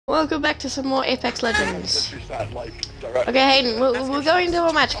Welcome back to some more Apex Legends. Okay, Hayden, we're going to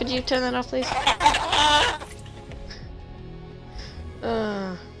a match. Could you turn that off, please?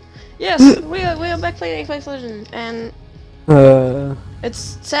 Yes, we are back playing Apex Legends, and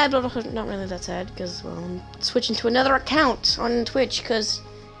it's sad, but not really that sad, because well, I'm switching to another account on Twitch, because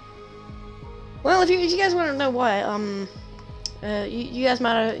well, if you guys want to know why, you guys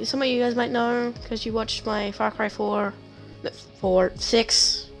might, some of you guys might know, because you watched my Far Cry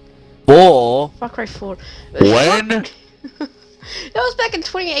 6. Far Cry 4. When? That was back in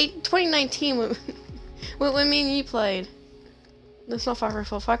 2019 when me and you played. That's not Far Cry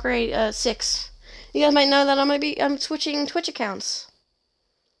 4. Far Cry 6. You guys might know that I'm switching Twitch accounts.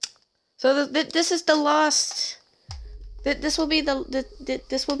 So this is the last. This will be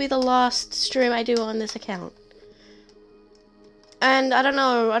the last stream I do on this account. And I don't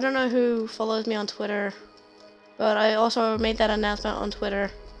know who follows me on Twitter, but I also made that announcement on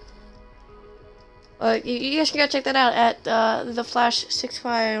Twitter. You guys can go check that out at the Flash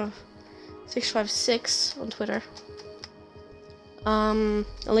 656 on Twitter. A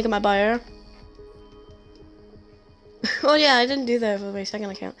link in my bio. Oh yeah, I didn't do that for my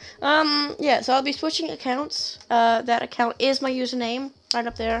second account. Yeah, so I'll be switching accounts. That account is my username, right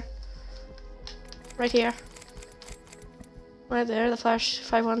up there. Right here. Right there, the Flash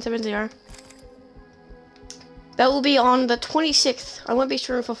 5170. That will be on the 26th. I won't be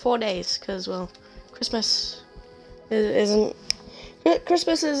streaming for 4 days, because, well, Christmas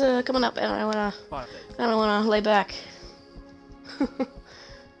Christmas is coming up, and I don't wanna lay back. And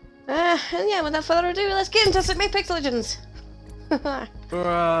yeah, without further ado, let's get into some Apex Legends.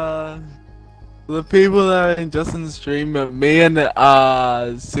 Bruh. The people that are in Justin's stream, me and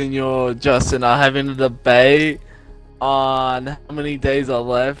Senior Justin are having a debate on how many days are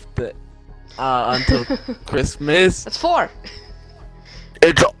left until Christmas. That's 4.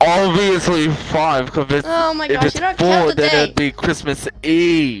 It's obviously 5, because oh my gosh, if it's you don't 4, count the then day. it'd be Christmas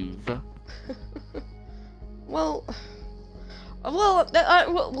Eve. Well,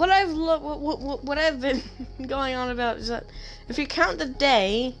 what I've been going on about is that if you count the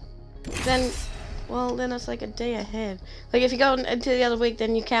day, then it's like a day ahead. Like if you go into the other week,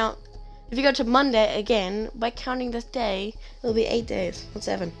 then you count. If you go to Monday again, by counting this day, it'll be 8 days, not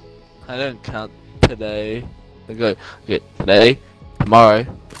 7. I don't count today. I go, okay, today, tomorrow,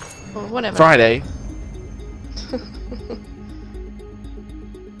 or whatever. Friday.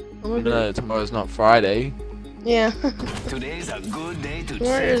 No, tomorrow's not Friday. Yeah. Today's a good day to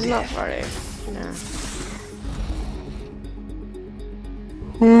Tomorrow is not Friday. No.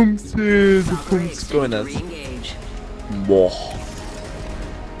 Who's going us? More.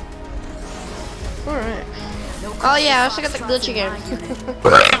 Alright. Oh yeah, I also got the glitch again.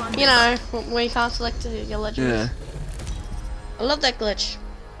 You know, where you can't select your legends. Yeah. I love that glitch.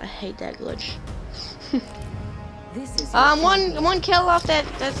 I hate that glitch. One kill off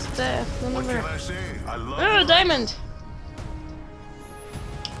that's the number. Oh, diamond!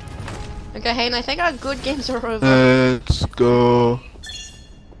 Okay, Hayden, I think our good games are over. Let's go.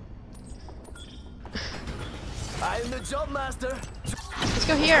 I'm the job master. Let's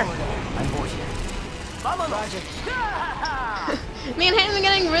go here. Me and Hayden are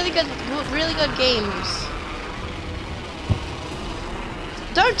getting really good games.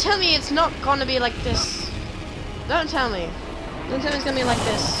 Don't tell me it's not gonna be like this. Don't tell me. Don't tell me it's gonna be like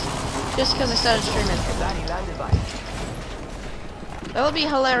this. Just because I started streaming. That would be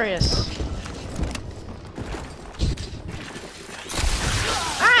hilarious.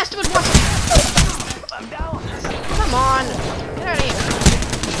 Ah, stupid Watson! I'm down. Come on! Get out of here.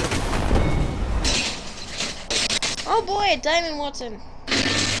 Oh boy, Diamond Watson.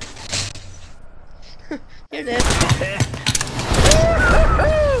 You're dead.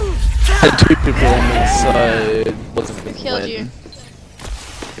 Had 2 people on my side. Wasn't Who gonna killed win. you?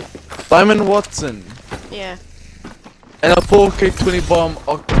 Diamond Watson. Yeah. And a 4K20 bomb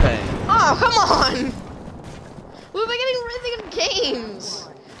octane. Oh, come on! We've been getting really good games!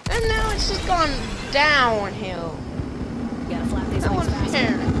 And now it's just gone downhill. That wasn't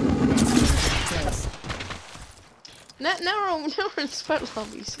fair. Now we're in sweat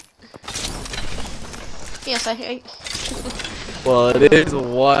lobbies. Yes, I hate. Well, it is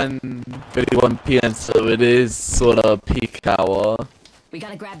 1:31 PM, so it is sort of peak hour. We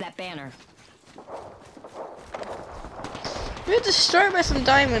gotta grab that banner. We have destroyed by some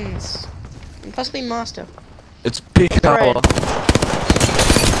diamonds. And possibly master. It's peak Right. hour.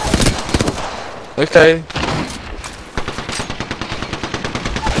 Okay.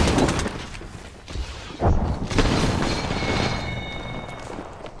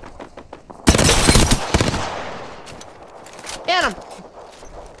 Get him!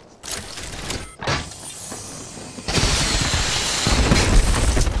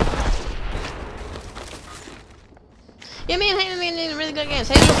 Yeah, me and Hayden did really good games.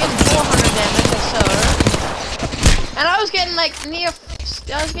 Hayden was getting 400 damage or so. And I was getting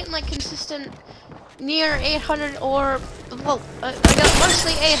like consistent near 800 or, well, I got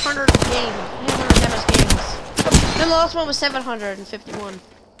mostly 800 damage games. Then the last one was 751.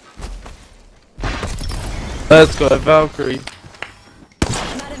 Let's go, Valkyrie.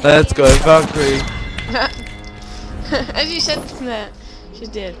 Let's go, Valkyrie. As you said that, she's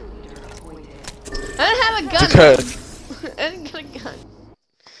dead. I don't have a gun. I didn't get a gun.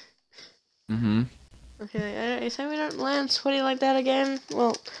 Mm-hmm. Okay, you say we don't land sweaty like that again?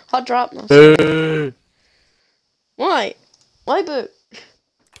 Well, hot drop. No. Boo! Why? Why boo?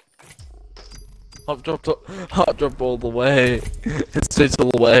 Hot drop all the way. It's just all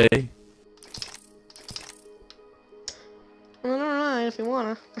the way. Well, never mind if you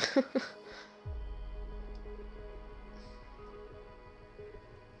wanna.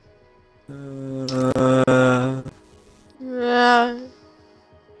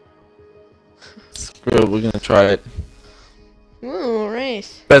 Screw it, we're gonna try it. Ooh,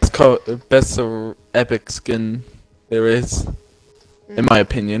 race. Best epic skin there is, in my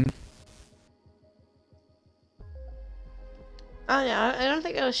opinion. Oh yeah, I don't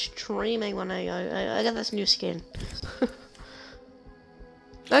think I was streaming when I got this new skin. It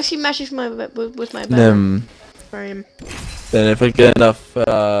actually matches with my background frame. Then if I get enough,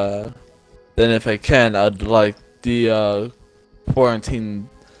 then if I can, I'd like the quarantine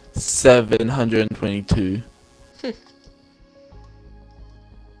 722.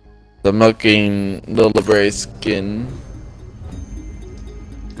 I'm not getting the Libre skin.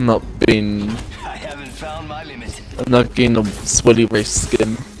 I'm not being. I haven't found my limit. I'm not getting the sweaty race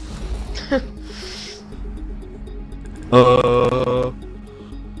skin. I've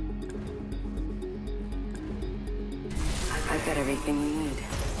got everything we need.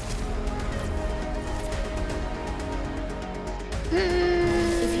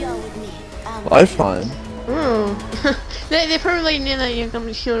 If you're with me, I find. Oh, they probably knew that you're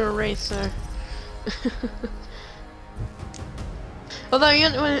gonna kill a race, so. although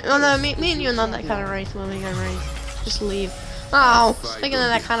me and you are not that kind of race when we go race. Just leave. Oh, speaking of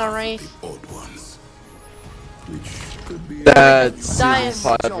that kind of race. That's Die.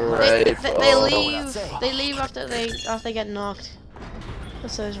 right. They leave after they get knocked.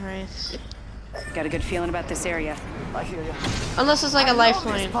 That's those wraiths. Got a good feeling about this area. I hear you. Unless it's like a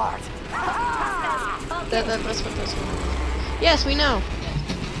lifeline. Part. That's what this one is. Yes, we know.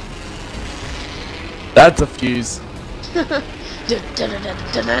 That's a fuse.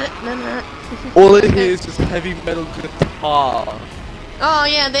 All it here is just heavy metal guitar. Oh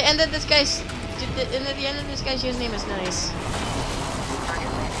yeah, the end of this guy's username is nice.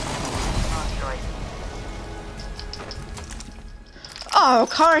 Oh,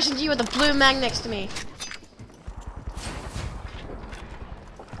 Carson G with a blue mag next to me.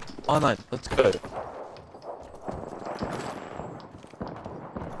 Oh nice, let's go.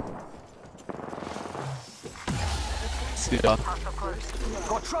 See ya.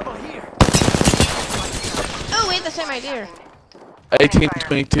 Got trouble here. Oh wait, that's right here.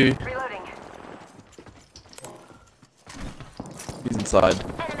 1822. reloading. He's inside.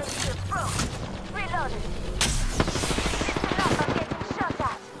 Enemy shield broke. Reloading. Enough, I'm getting shot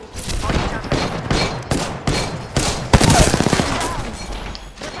at.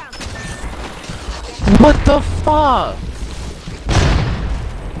 What the fuck?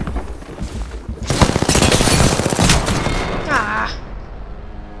 Ah.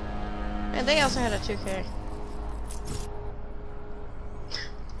 And they also had a 2K.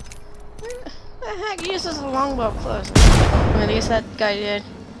 The heck uses a longbow up close? At least that guy did.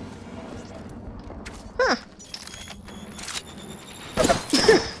 Huh.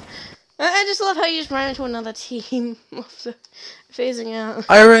 I just love how you just ran into another team after phasing out.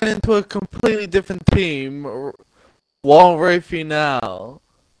 I ran into a completely different team while rafing now.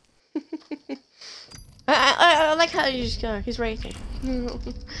 I like how you just go. He's racing.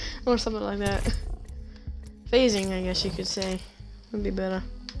 Or something like that. Phasing, I guess you could say. Would be better.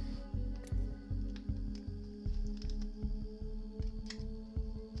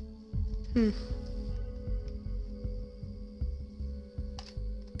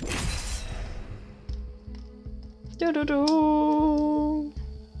 Do-do-do.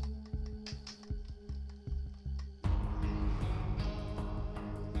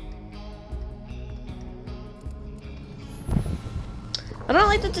 I don't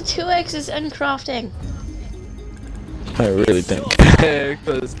like that the 2x is uncrafting. I really don't care,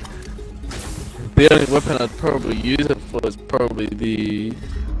 because the only weapon I'd probably use it for is probably the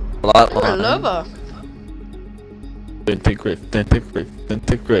light Oh, line. Loba. Don't take Grave, don't take Grave, don't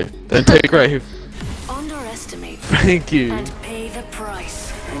take Grave, don't take Grave. Underestimate Thank you. And pay the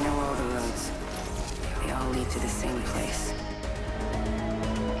price. I know all the roads. They all lead to the same place.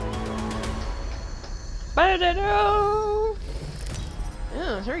 Ba-da-do!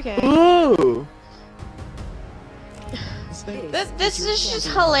 Oh, hurricane. Ooh. This is just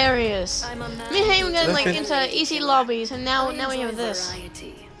hilarious. Me and him getting like into easy lobbies, and now we have this.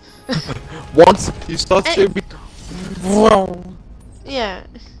 Once you start streaming, whoa. Yeah.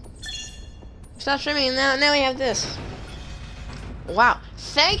 Stop streaming, and now we have this. Wow.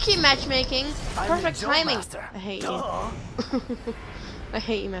 Thank you, matchmaking. Perfect timing. I hate you. I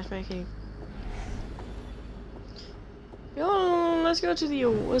hate you, matchmaking. Yo, let's go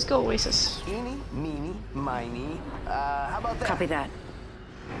Oasis. Eeny, meeny, miny. How about that? Copy that.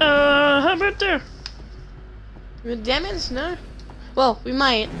 How about there? With damage? No. Well, we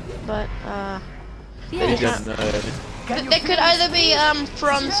might, but They could either be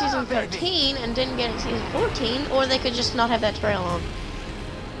from season 13 and didn't get it season 14, or they could just not have that trail on.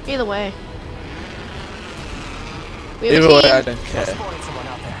 Either way. We have a Either way, team. I don't care. Spotted someone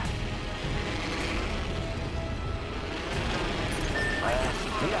out there.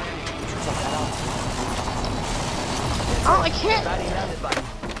 Yeah, check that out. Oh, I can't. Batting landed, buddy.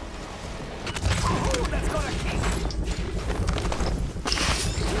 Ooh, that's gonna kick.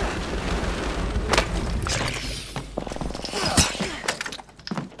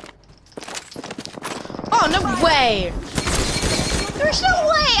 Oh, no way! There's no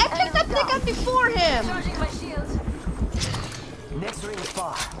way! I picked that thing up before him! Charging my shields. Next ring is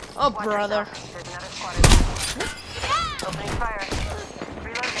far. Oh, brother. There's another squad. Opening fire.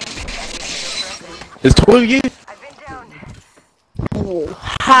 Reloading. There's two of you? I've been down.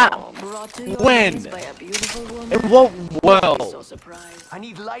 How? Brought to your When? hands by a beautiful woman. In what So world? surprised. I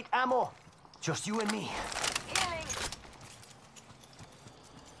need light ammo. Just you and me. Healing.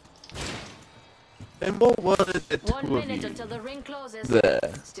 In what world is the 1 two of minute you until the ring closes. there?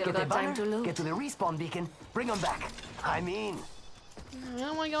 Still Get got that time to banner, loot. get to the respawn beacon, bring them back. I mean, I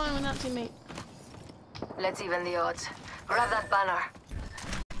don't want to go in with that teammate. Let's even the odds. Grab that banner.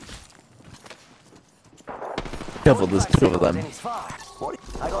 Careful, there's two of them. then it's far. What?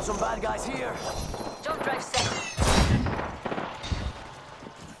 I got some bad guys here. Jump drive set.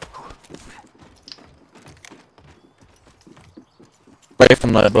 Away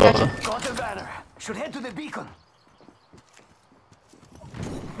from that brother. Got the banner. Should head to the beacon.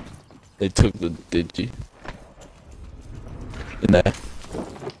 They took the digi. In there.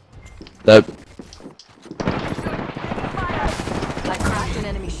 Nope. I cracked an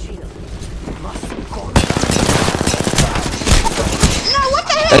enemy shield. No, what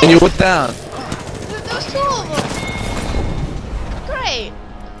the heck? And you were down. There was two of them. Great.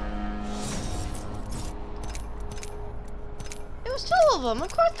 There was two of them.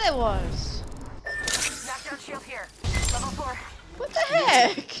 Of course there was. Knockdown shield here. Level 4. What the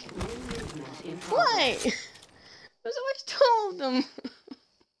heck? Why? There's always two of them.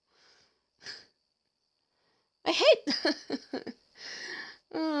 I hate.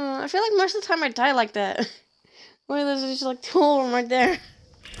 I feel like most of the time I die like that. Where there's just like two of them right there.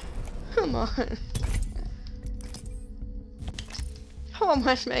 Come on. Come on,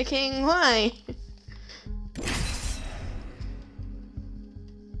 matchmaking. Why?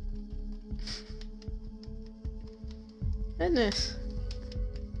 Goodness.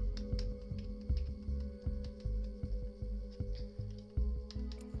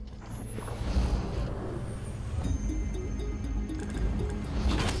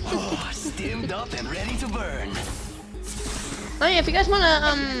 Stimmed up and ready to burn. Oh yeah, if you guys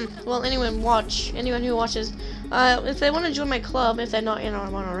wanna well anyone who watches, if they wanna join my club, if they're not in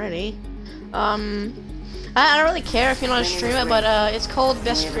on one already, I don't really care if you're not a streamer, but it's called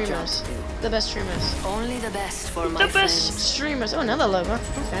Best Streamers. The Best Streamers. Only the best for my The Best friends. Streamers. Oh, another logo.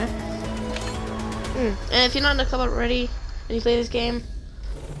 Okay. And if you're not in the club already and you play this game,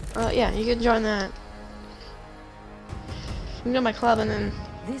 yeah, you can join that. You can join my club and then.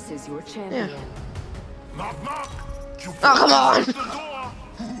 This is your champion. Yeah. Knock, knock. You Oh, come on! the door.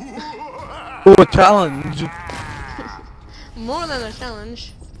 Oh, a challenge. More than a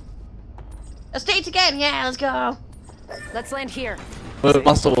challenge. Estates again. Yeah, let's go. Let's land here. Where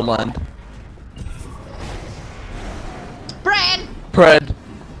must all land? Brad. Pred.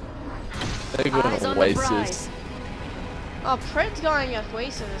 They go Eyes to on the Oasis. prize. Oh, Pred's going at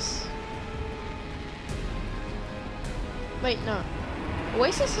Oasis. Wait, no.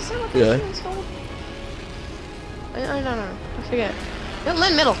 Oasis, is that what Yeah. that thing's called? I don't know. I forget. No,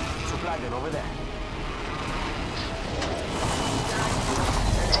 land middle. Supply bin over there.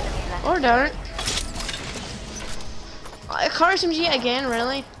 Or don't. Car SMG again,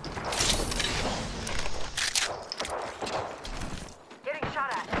 really?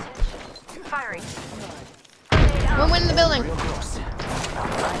 One went in the building. Real close.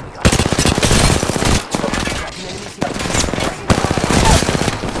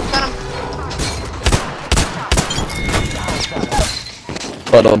 Got him.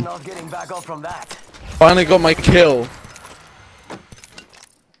 Got him. Not getting back up from that. Finally got my kill.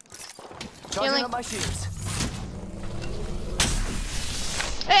 Charging Healing. up my shields.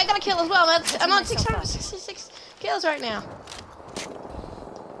 Hey, I got a kill as well. I'm on 666 kills right now.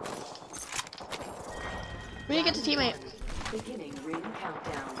 We need to get to teammate. Beginning ring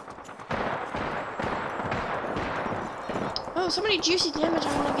countdown. Oh, so many juicy damage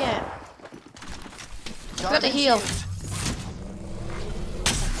I want to get. Got to Charging heal. shields.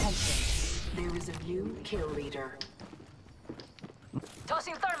 Attention. There is a new kill leader.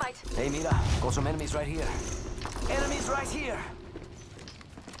 Tossing thermite. Hey, Mira. Got some enemies right here. Enemies right here.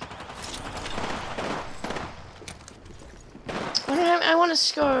 I want to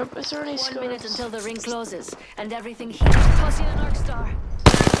scope. Is there any 1 minute scopes? until the ring closes, and everything heals. Tossing an arc star.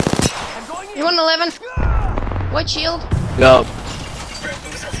 I'm going in. You want an 11? White shield? Yup.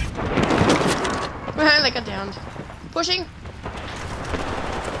 They got downed. Pushing.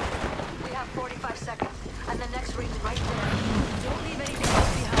 We have 45 seconds, and the next ring right there. Don't leave anything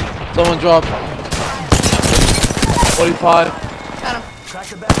else behind. Someone dropped. 45. Got him. Crack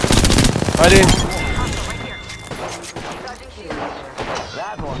the back. Right in.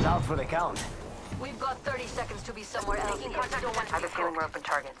 That one's out for the count. We've got 30 seconds to be somewhere else. Don't want to I have a feeling we're open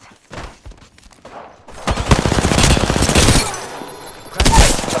targets.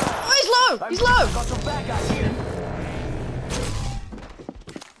 Oh, he's low. He's low. Got some bad guys here.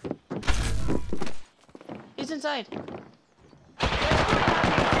 He's inside. 10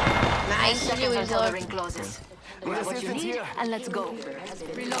 Nice. I knew seconds he was until the low. ring closes. Need Grab what you assistance need, here. and let's go.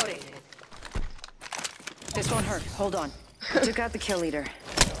 Reloading. This won't hurt. Hold on. Took out the kill leader.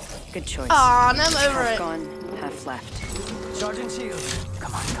 Good choice. Aw, and I'm over Half it. gone, half left. Charging shields.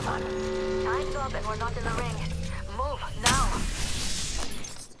 Come on, come on. Time's up, and we're not in the ring. Move now.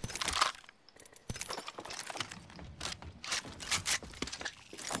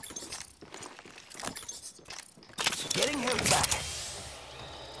 Getting health back.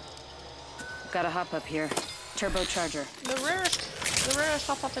 Gotta hop up here. Turbocharger. The rarest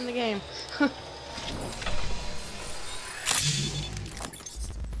hop up in the game.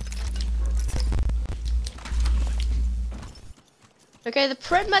 Okay, the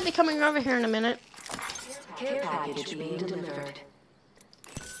pred might be coming over here in a minute. Care package being delivered.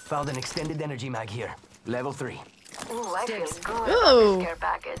 Found an extended energy mag here. Level 3. Ooh, I feel good Ooh. about this care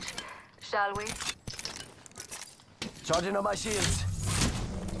package. Shall we? Charging up my shields.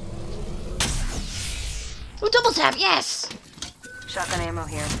 Ooh, double tap, yes! Shotgun ammo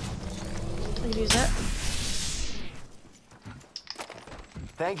here. I can use that.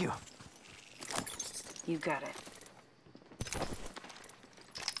 Thank you. You got it.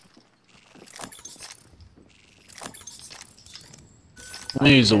 I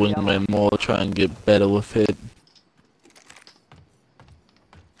use the wingman more, try and get better with it.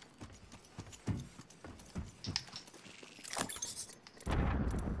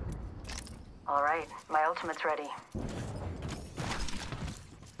 All right, my ultimate's ready.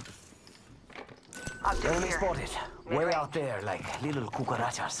 Enemy spotted. Way out there, like little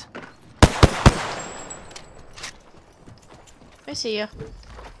cucarachas. I see ya.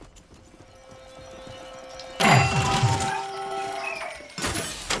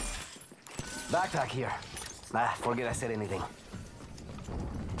 Backpack here. Ah, forget I said anything.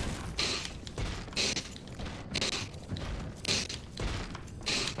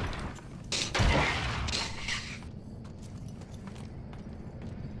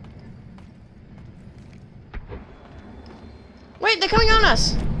 Wait, they're coming on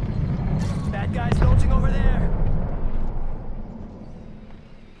us! Bad guys launching over there.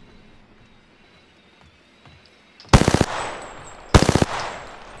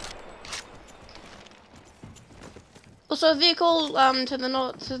 Also, a vehicle to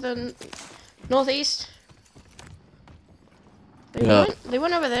the northeast. Yeah. They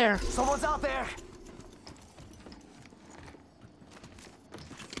went over there. Someone's out there.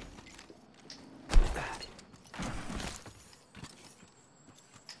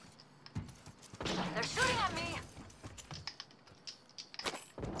 They're shooting at me.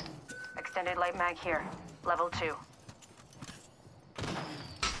 Extended light mag here. Level 2.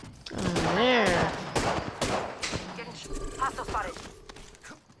 There. Getting hostile spotted.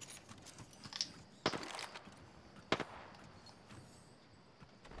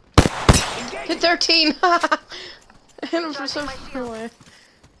 Hit 13! I hit him from so far away.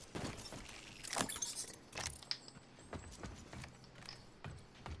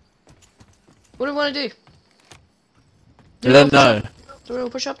 What do we want to do? I don't know. Do we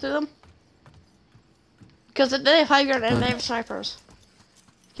push up to them? Because they have high ground and they have snipers.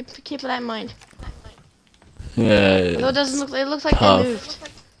 Keep that in mind. Yeah. Though it doesn't look. It looks like Tough. they moved.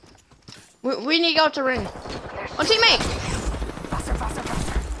 We need to go up the ring. On teammate. Faster, faster,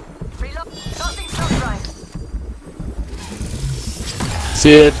 faster. Reload. Tossing stop drive.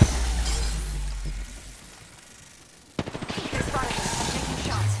 See it. They're spotted. I'm taking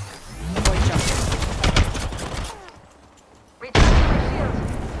shots. Avoid jumping. Recharging my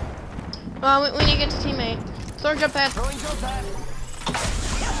shield. We need to get to teammate. Throw jump pad. Throwing jump pad.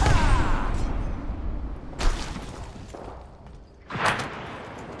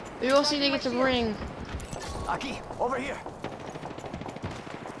 We also need to get to ring. Aki, over here.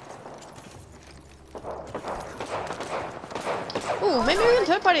 Ooh, maybe we can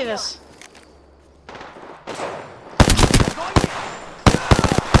third party this.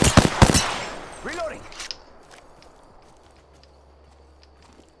 Reloading.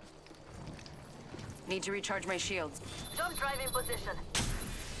 Need to recharge my shields. Jump drive in position.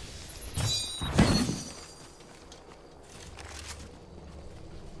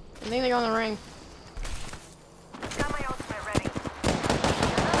 I think they go on the ring. Got my ultimate ready.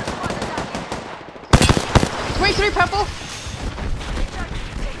 Another squad attacking. 23 purple. Recharging.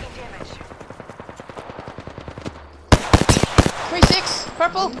 Taking damage. 26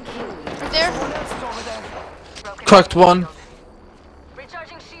 purple. Right there. Someone else is over there. Broken. Cracked one.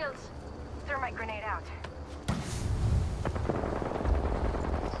 Recharging shields. Thermite grenade out.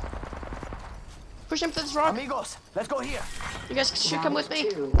 Push him to this rock. Amigos, let's go here. You guys should come with me.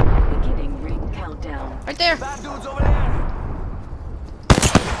 Beginning ring countdown. Right there. Bad dudes over there.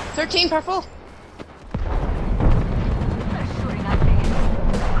 13 purple. They're shooting at me.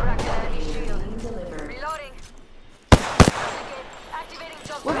 Cracked an enemy shield. Reloading. Activating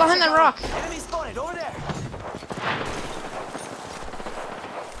jump. We're behind that rock. Enemy spotted over there.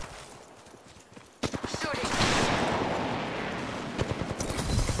 Shooting.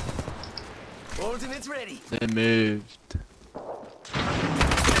 Ultimate's ready. They moved.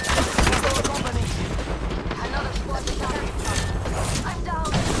 Company. Another squad attacking. I'm down.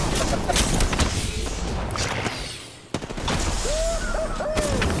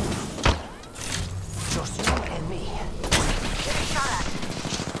 Just you and me. Getting shot at.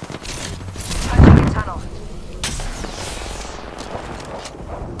 Touching a tunnel.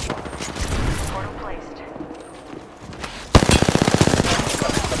 Portal placed.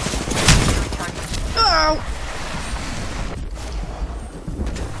 Oh!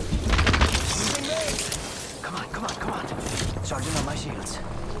 Come on, come on, come on. Charging on my shields.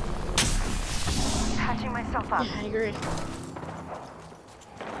 Patching myself up. Yeah, I agree.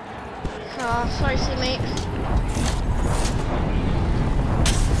 Oh, sorry, teammate.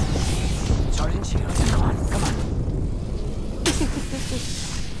 Charging shields. Come on, come on.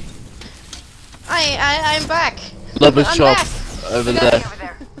 I'm back. Level I'm shop back. over I got there. it. Over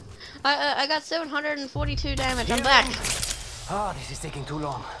there. I got 742 damage. I'm back. Ah, this is taking too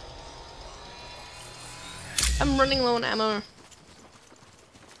long. I'm running low on ammo.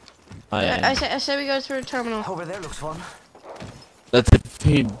 I say we go through the terminal. Over there looks fun. That's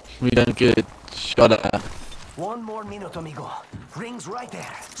if we don't get shot at. One more minute, amigo. Rings right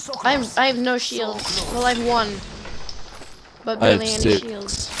there. So I close. have no shields. Well, I have one, but I have barely any 6.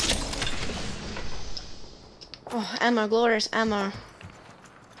 shields. Oh, ammo, glorious ammo.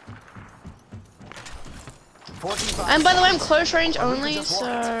 45 And by the way, I'm close range Or we could only, just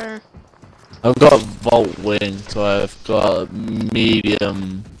walk so I've got Volt Wing, so I've got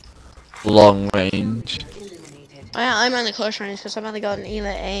medium, long range. I'm only close range because I've only got an either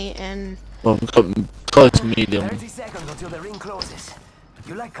A and Well, I've got close medium. 30 seconds until the ring closes.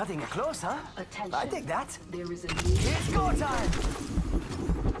 You like cutting it close, huh? I dig that. There is a It's go time!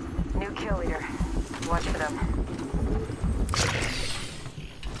 New kill leader. Watch for them.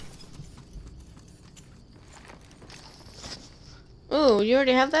 ooh, you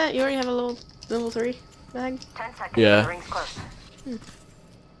already have that? You already have a level 3 bag? 10 seconds. Yeah. The ring's close.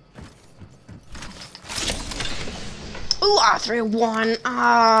 Ooh, R31.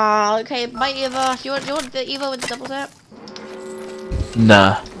 Ah, okay. Bye, Eva. Do you want the Eva with the double tap?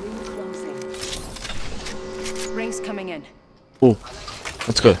 Nah. rings coming in. Oh,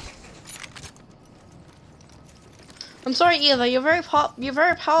 let's go. I'm sorry, Eva. You're very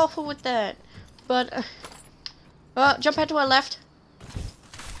powerful with that, but jump head to our left.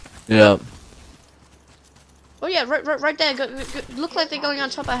 Yeah. Oh yeah, right there. Look like they're going on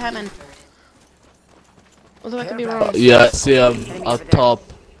top of Hammond. Although I could be wrong. Yeah, I see up top.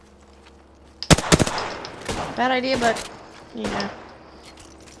 Bad idea, but yeah.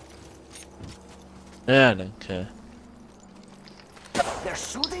 Yeah, I don't care. They're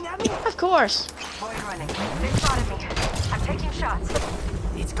shooting at me. Of course. Boy running. They spotted me. I'm taking shots.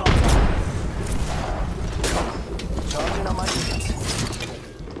 It's gone. Charging on my shields.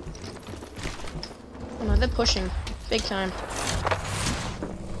 Oh no, they're pushing. Big time.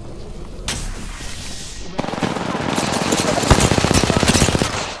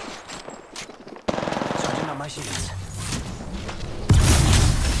 Charging on my shields.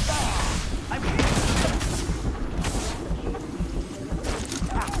 I'm hit.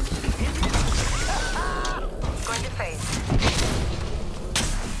 Going to phase.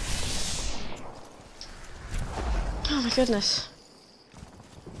 Oh my goodness.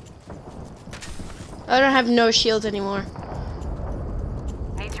 I don't have no shields anymore.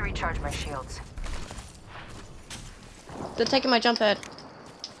 Need to recharge my shields. They're taking my jump head.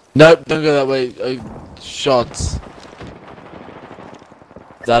 Nope, don't go that way. Shots.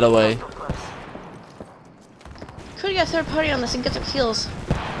 That away. Could get third party on this and get some kills.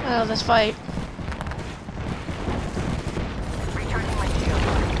 Oh, let's fight. Recharging my shield.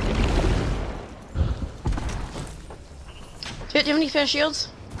 Do you have any fair shields?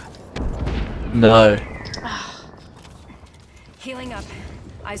 No. Healing up.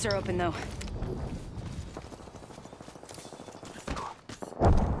 Eyes are open though.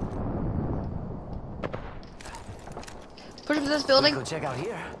 Push him to this building. Go check out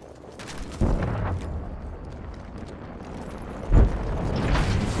here.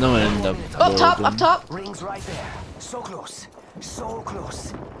 No one in the Up top, building. up top. Rings right there. So close. So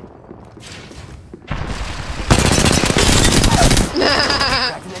close.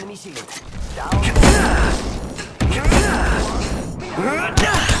 Cracked an enemy shield. Down.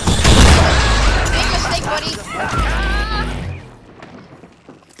 Big mistake, buddy.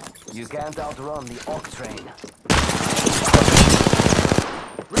 You can't outrun the Orc train.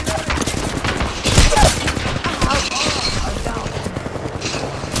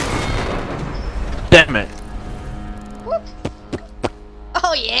 Damn it. Whoop.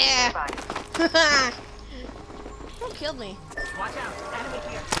 Oh yeah. Bye. Who killed me? Watch out. Enemy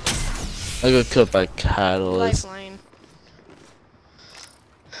here. I got killed by Catalyst. Lifeline.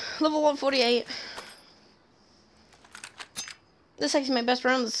 Level 148. This is actually my best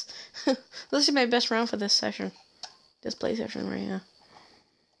round. This is my best round for this session. This play session right now.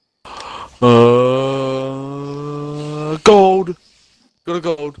 Gold. Got a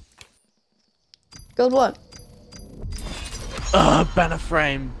gold. Gold what? Banner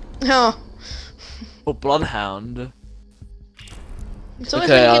frame. Oh. For Bloodhound. It's always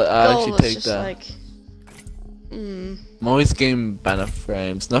Okay, when you get I'll gold, actually it's take just that. like... Hmm. I'm always getting banner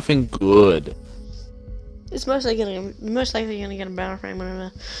frames. Nothing good. It's most likely gonna get a battle frame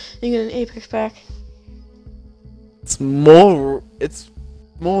whenever you get an Apex pack. It's more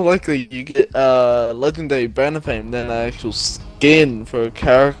likely you get legendary banner frame than an actual skin for a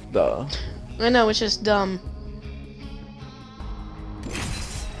character. I know, it's just dumb.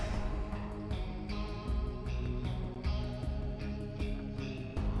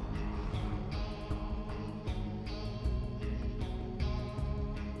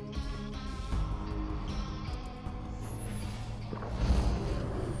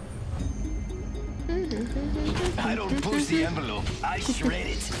 I don't push the envelope. I shred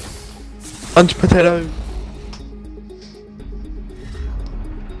it. Punch potato.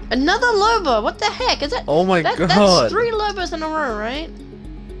 Another Loba! What the heck? Is that? Oh my That's god. 3 Lobas in a row, right?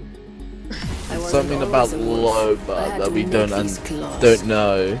 Something about Loba that we don't know.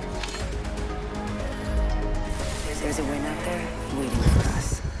 There's a win out there waiting for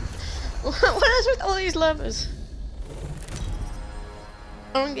us. What is with all these Lobas?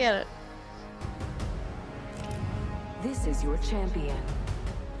 I don't get it. This is your champion.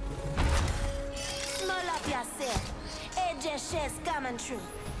 Small up yourself. AJ Shed's coming true.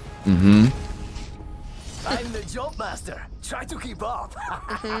 Mm-hmm. I'm the jump master. Try to keep up.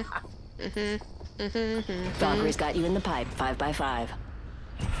 Valkyrie's got you in the pipe, 5x5.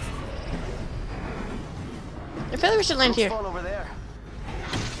 I feel like we should land here. Fun over there.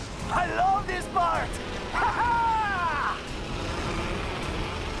 I love this part.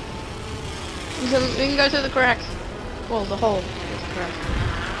 We can go through the crack. Well, the hole. It's a crack.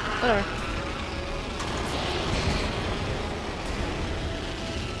 Whatever.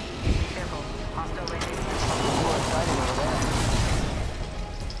 Careful. Hostile landing.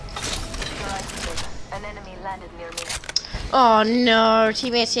 An enemy landed near me. Oh no,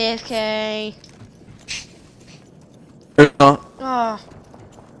 teammate's AFK. Not. Oh.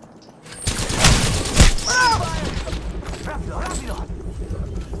 Rapido, rapido.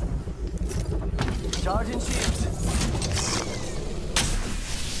 Charging shields.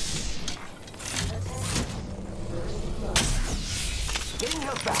 Getting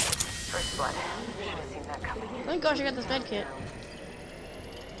health back. First blood. Should have seen that coming. Oh gosh, I got this med kit.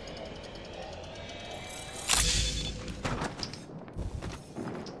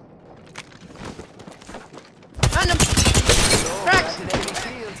 Ah, no. Crack! That's an enemy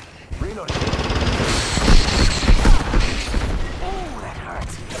shield. Reloading. Oh, that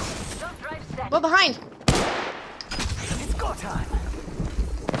hurts. Jump drive set. Well, behind. It's go time.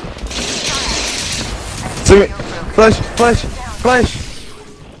 So, flash, flash, flash.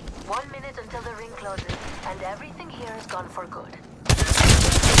 1 minute until the ring closes, and everything here is gone for good.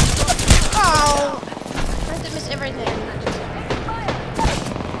 Oh! I have to miss everything.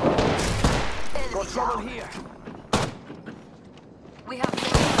 Got trouble here. We have the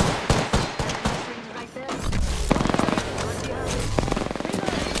next ring's right there. Good behind.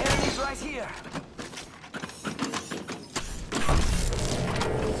 Enemies right here.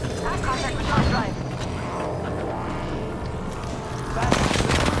 Have contact with jump drive.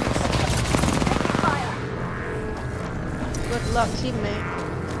 Fire. Good luck, teammate.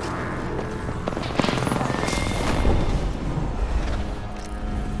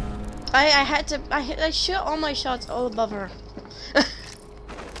 I shot all my shots all above her.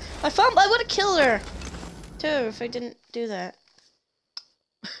 I would have killed her too if I didn't do that.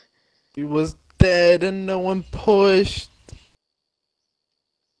 He was dead and no one pushed.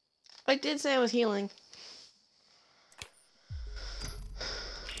 I did say I was healing.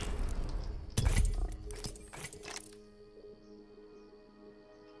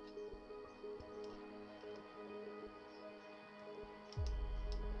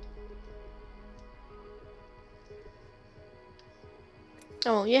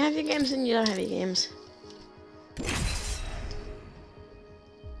 Oh, you have your games and you don't have your games.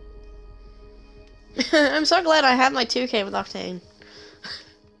 I'm so glad I have my 2K with Octane.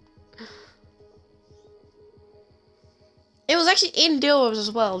 It was actually in duos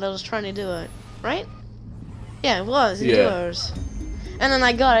as well that was trying to do it, right? Yeah, it was in duos. And then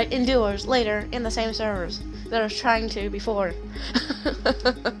I got it in duos later in the same servers that I was trying to before.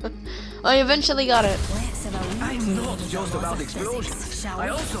 I eventually got it. I'm not just about explosions. I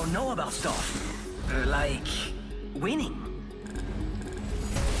also know about stuff. Like winning.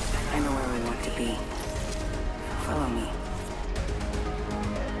 I know where we want to be. Follow me.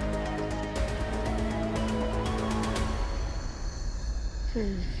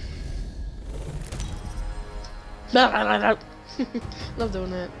 Love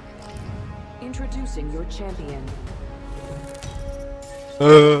doing that. Introducing your champion.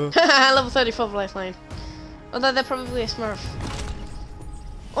 Level 34 lifeline. Although they're probably a smurf.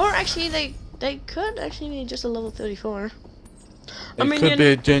 Or actually they could actually be just a level 34. It could be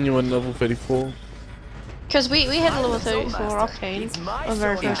a genuine level 34. Because we had a level 34 Octane on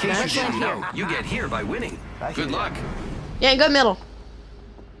very first In case match. you didn't know, you get here by winning. Good luck. Yeah, go middle.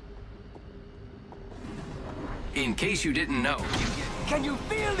 In case you didn't know, Can you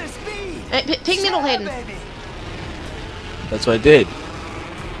feel the speed? Hey, ping middle, Hayden. Baby. That's what I did.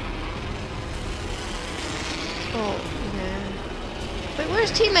 Oh, man. Wait,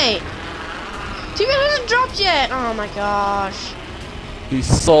 where's teammate? Teammate hasn't dropped yet! Oh my gosh. He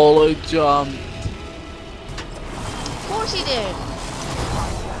solo jumped. Of course he did.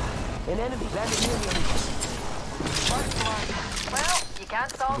 An enemy landed near me. Well, you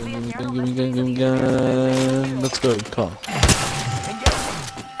can't solve the Let's go, car.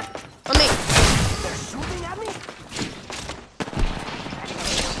 On me. They're shooting at me?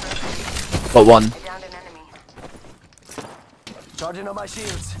 Got one. Downed an enemy. Charging on my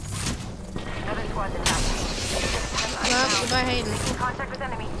shields. Another squad's attacking. Well, goodbye, Hayden. In contact with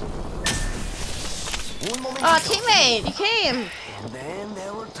enemy. Un moment. Oh, teammate, you came. And then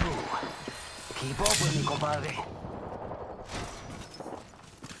there were two. Keep up with me, compadre.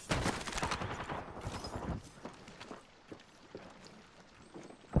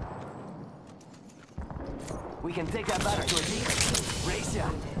 We can take that ladder to a deep. Race ya.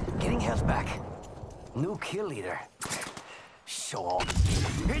 Getting health back. New kill leader. Show off.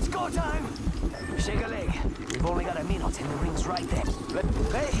 It's go time! Shake a leg. We've only got a minute and the ring's right there.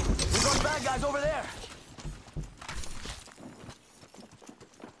 Hey, we got bad guys over there.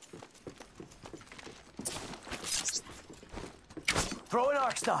 Throw an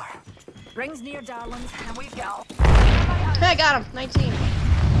arc star. Rings near, darlings, and we've got. I got him. 19.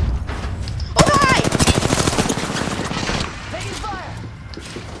 Oh, hi! Taking fire.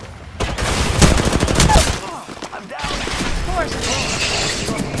 I'm down. Of course.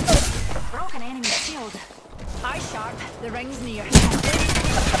 Broken enemy shield. Eye sharp. The ring's near.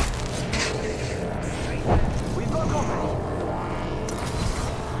 We've got company.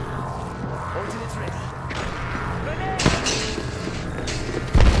 Ultimate's ready. Grenade!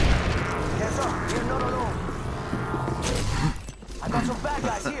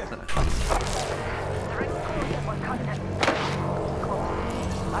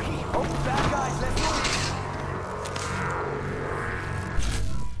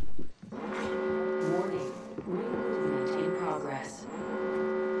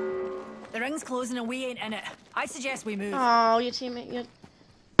 ring's closing and we ain't in it. I suggest we move. Oh, your teammate. Your...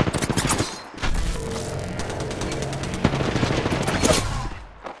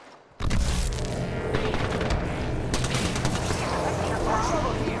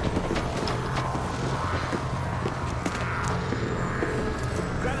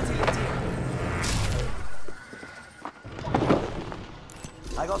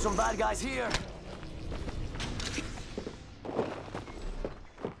 I got some bad guys here.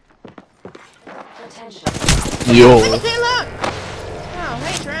 Attention. Yo. Hey, look! Oh,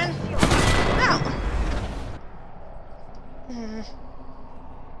 hey, Tren. Ow!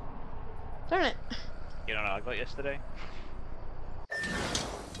 Darn it. You don't know what I got yesterday?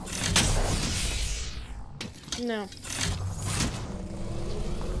 No.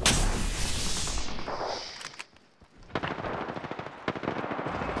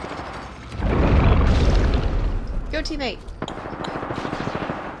 Go, teammate.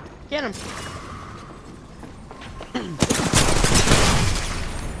 Get him.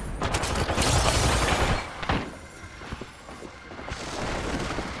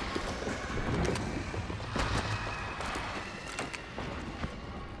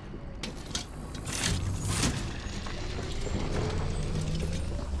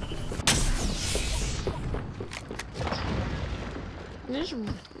 Just,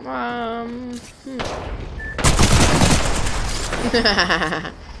 Well,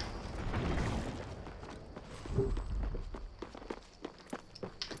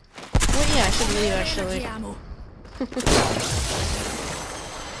 yeah, I should leave, actually.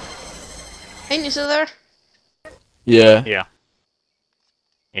 Hey, you still there? Yeah. Yeah.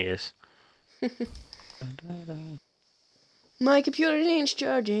 He is. My computer needs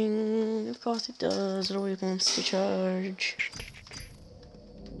charging. Of course it does. It always wants to charge.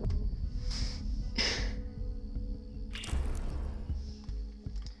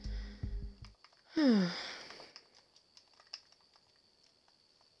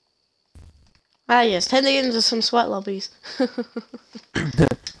 Ah yes, time to get into some sweat lobbies. Gonna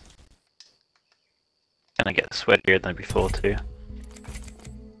get sweatier than before too.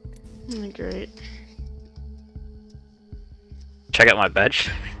 Great. Check out my badge.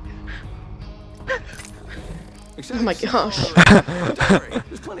 Oh my gosh. Don't worry,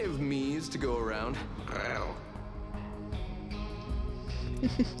 there's plenty of me's to go around.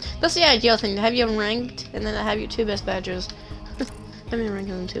 That's the ideal thing, to have you ranked and then have your 2 best badges. Have me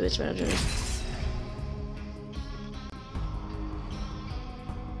ranked on 2 best badges.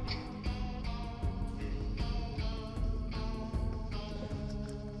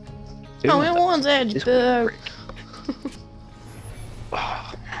 Oh, it wants edge, boo.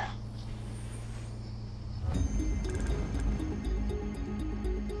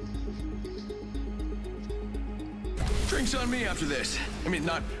 Drinks on me after this. I mean,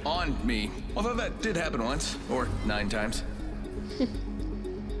 not on me. Although that did happen once. Or 9 times.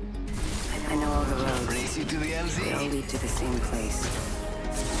 I know all the roads. Race you to the They all MZ. lead to the same place.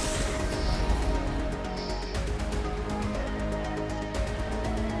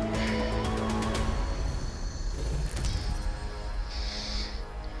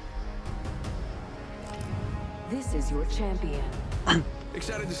 This is your champion.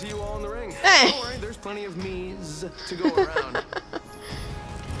 Excited to see you all in the ring. Hey. Don't worry, there's plenty of me's to go around.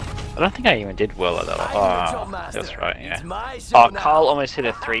 I don't think I even did well at that. I'm Oh, your master. that's right, It's yeah. my show Oh, now. Carl almost hit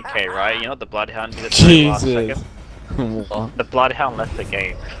a 3k, right? You know what the Bloodhound did at the last Jesus. second? What? The Bloodhound left the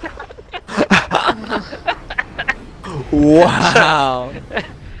game. Wow.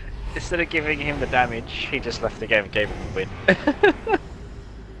 Instead of giving him the damage, he just left the game and gave him the win.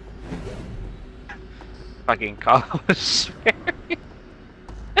 Fucking Carl was swearing.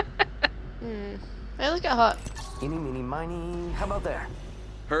 Hey, let's get hot. Eeny, meeny, miny. How about there?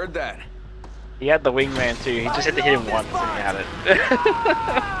 Heard that. He had the wingman too, he just had to hit him once and he had it.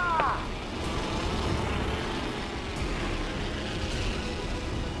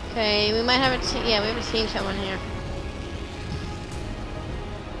 Okay, we might have a team. Yeah, we have a team coming here.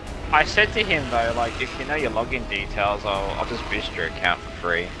 I said to him though, like, if you know your login details, I'll just boost your account for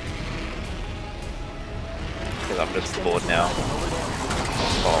free. Because I'm just bored now.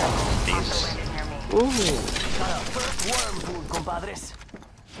 Oh, these. Ooh. First worm food, compadres.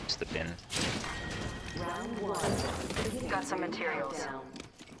 It's the bin. Round 1. Got some materials.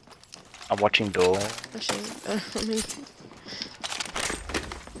 I'm watching door. Actually, I mean,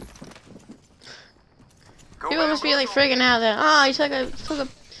 people must be like frigging out that. Oh, he took a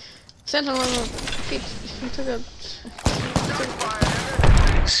sentinel. He took a.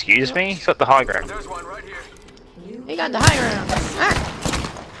 Excuse me? He's got the high ground. There's one right here. He got the high ground. Ah,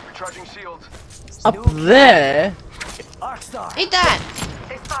 Recharging shields. Up there? Arcstar. eat that.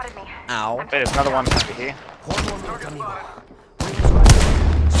 They spotted me. Ow. Wait, there's another one over here.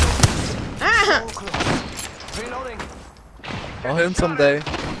 Ah! Reloading. I'll hit him someday.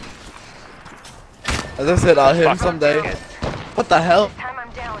 As I said, I'll hit him someday. What the hell? Time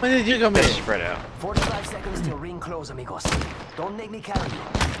I'm down. When did you come in? Spread out. 45 seconds till ring close, amigos. Don't make me carry you.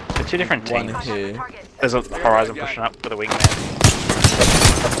 They're two different One teams. here. There's a Horizon pushing up with a wingman.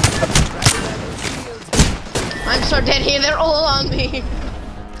 I'm so dead here, they're all on me.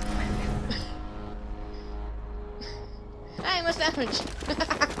 Hey, what's damage?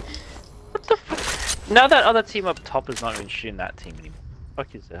 Now that other team up top is not even shooting that team anymore. What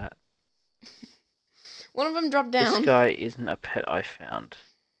the fuck is that? One of them dropped This down. guy isn't a pet I found.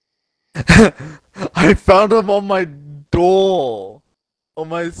 I found him on my door. On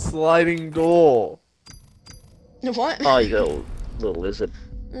my sliding door. What? Oh, you got a little lizard.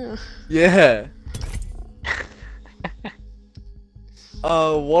 Ugh. Yeah.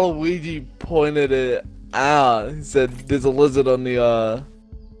 Waluigi pointed it out. He said there's a lizard on the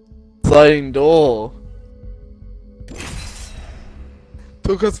sliding door.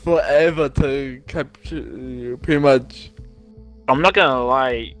 Took us forever to capture, pretty much. I'm not gonna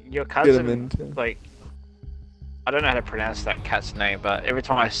lie, your Get him cousin, into. like, I don't know how to pronounce that cat's name, but every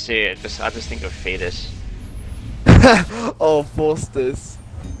time I see it, I just think of fetus. Oh, Forsters.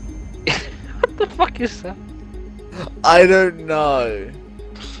 What the fuck is that? I don't know.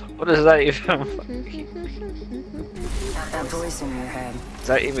 What is that even? That voice in your head. Is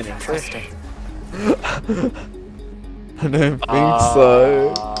that even English? I don't think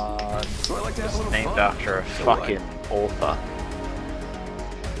so. It's named after a fucking author.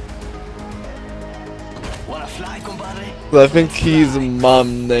 Wanna fly, compadre? I think his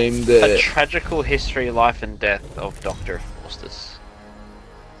mum named A it. tragical history, life and death of Dr. Faustus.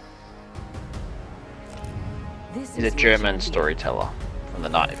 This He's a is your German champion. storyteller from the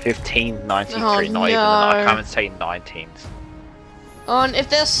 1593, Oh, not even the no. I can't even say 19s. Oh, and if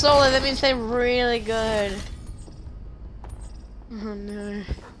they're solo, that means they're really good. Oh no.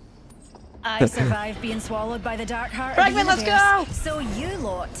 I survived being swallowed by the dark heart Fragment, of the let's go! universe, so you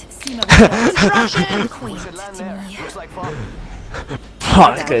lot seem a bit Russian! quaint Should land to there. me. Looks like fun.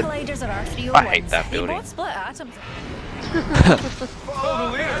 Fuck Dark it. colliders are R301s. I hate that They building. both split atoms.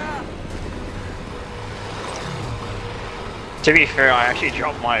 To be fair, I actually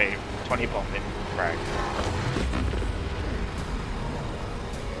dropped my 20 bomb in frag.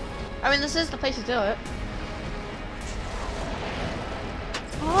 I mean, this is the place to do it.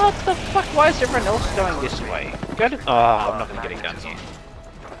 What the fuck? Why is everyone else going this way? Go to. Oh, I'm not gonna get a gun here.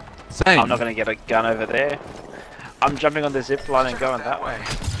 Same. I'm not gonna get a gun over there. I'm jumping on the zip line and going that way.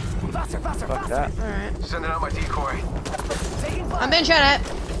 Faster, faster, Fuck faster. that. Alright. Sending out my decoy. Taking fire. I'm being shot at.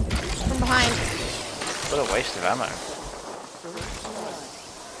 From behind. What a waste of ammo.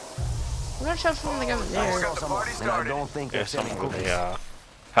 I'm not shot from the guy over there. Got the party And I started. don't think they're There's selling someone with cookies. a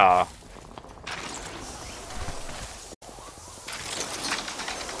car.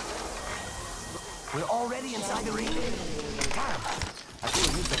 We're already inside the ring. Damn. I could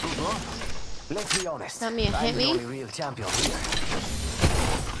have used the food wrong. Let's be honest. Let me hit I'm the me. only real champion here.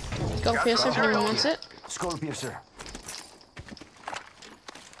 Go piercer if anyone wants it. Skull piercer.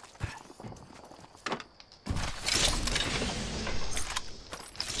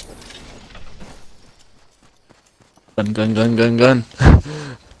 Gun, gun, gun, gun, gun.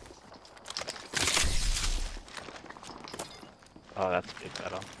 Oh, that's a bit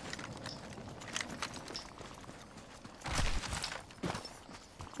better.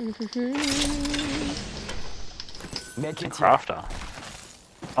 Make it Crafter.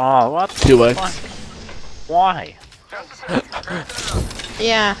 Oh, what? 2x. Why?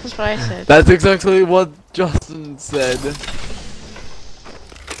 Yeah, that's what I said. That's exactly what Justin said.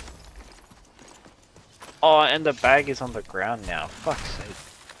 Oh, and the bag is on the ground now. Fuck's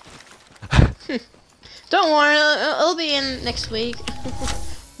sake. Don't worry, it'll be in next week.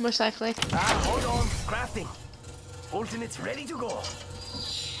 Most likely. hold on. Crafting. Ultimate's ready to go.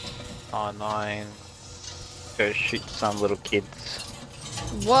 Oh, 9. Go shoot some little kids.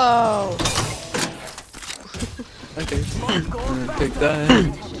 Whoa. Okay. Take that.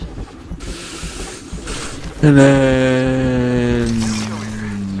 And then.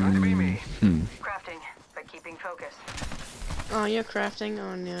 Crafting, but keeping focus. Oh, you're crafting?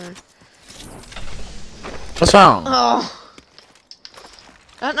 Oh no. What's wrong? Oh.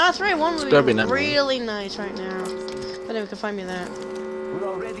 No, 3-1 would Scrubby be number. really nice right now. If anyone could find me that. We're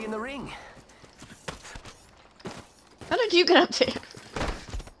already in the ring. How did you get up there?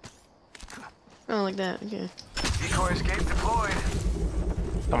 Oh, like that, okay. Decoy escape deployed.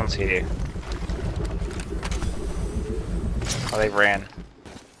 Someone's here. Oh, they ran.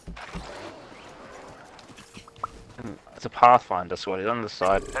 It's a Pathfinder squad. He's on the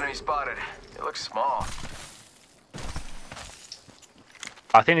side. Enemy spotted. It looks small.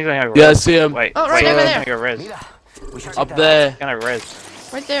 I think he's gonna go. Yeah, I res. see him. Wait. Oh, right wait, over he's there. gonna go res. Up there. He's gonna res.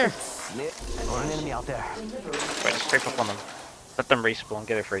 Right there. Or an enemy out there. Wait, just creep up on them. Let them respawn.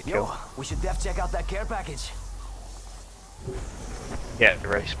 Get a free kill. Yo, we should def check out that care package. Yeah, they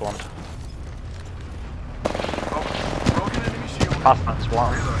respawned. Oh, broken enemy shield. Pathfinder's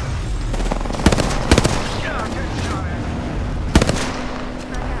one. Yeah, I'm getting shot at.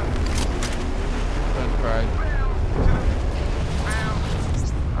 Don't cry.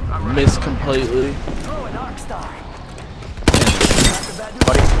 Missed completely. Oh, an arc star.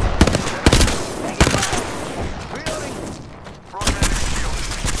 Buddy. Reloading. Broken enemy shield.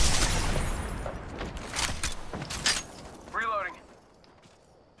 Reloading.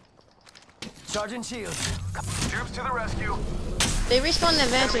 Sergeant Shields. Troops to the rescue. They respawn the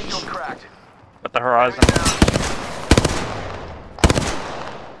Enemy advantage. shield cracked. At the horizon.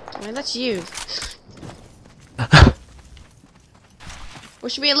 Man, that's you.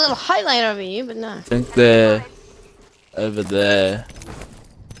 Which should be a little highlight over you, but no. I think they're over there.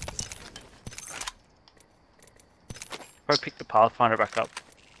 Go pick the Pathfinder back up.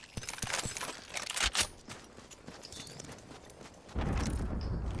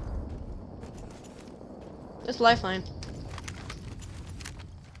 That's lifeline.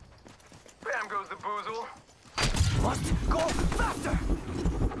 Bam goes the boozle. Must go faster.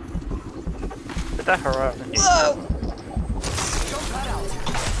 At that horizon. Whoa! Jump that out.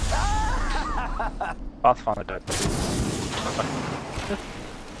 Pathfinder dead.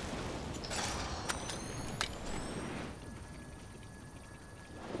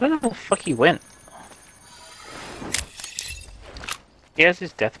 Where the fuck he went? He has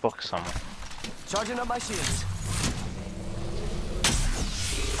his death box somewhere. Charging up my shields.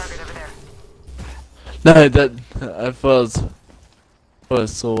 Target over there. No, that I thought I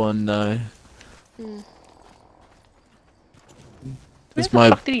saw one. No, Hmm. Where it's the my.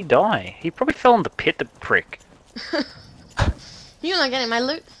 fuck did he die? He probably fell in the pit, the prick. You're not getting my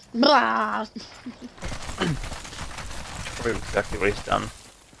loot. Blah. Probably exactly what he's done.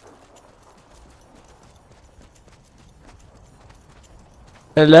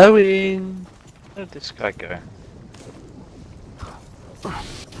 Helloing. Where did this guy go?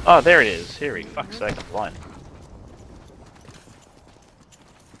 Oh, there it is. Here he. Fuck's sake, I'm blind.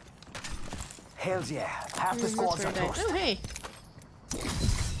 Hells yeah. Half the squads are toast. Oh, hey.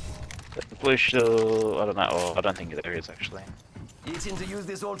 The blue shield. I don't know. Oh, I don't think there is actually. Itching to use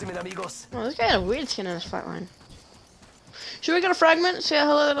this ultimate, amigos. Oh, this guy had a weird skin on his flatline. Should we get a fragment? Say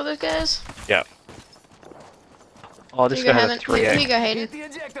hello to those guys? Yeah. Oh, this Here guy you had a go, Hayden. Here you 3x. go, Hayden. Hit the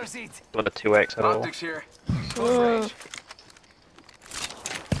ejector seat. Not a 2x at all. Optics here. Whoa. Close range.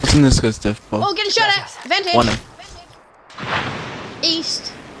 Isn't this guy's death box? Oh, getting shot at! Vantage! One.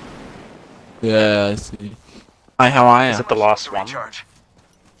 East. Yeah, I see. Hi, how are Is you? it the last one? Recharge.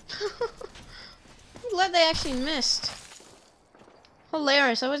 I'm glad they actually missed.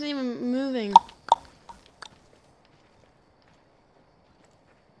 Hilarious, I wasn't even moving.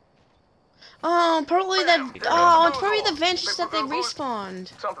 Oh, probably that. Oh, it's probably the Vantage that they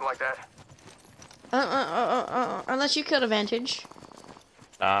respawned. Something like that. Unless you killed a Vantage.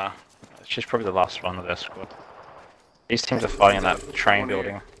 Nah. It's just probably the last one of their squad. These teams are fighting in that train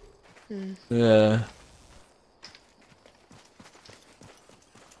building. Yeah.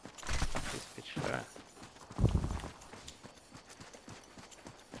 This bitch there.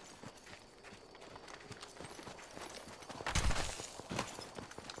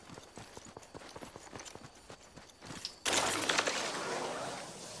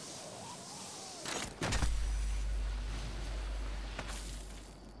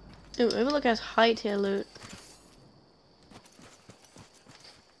 Ooh, maybe look at high tier loot.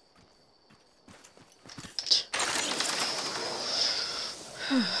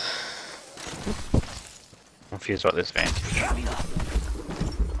 Confused about this Vantage.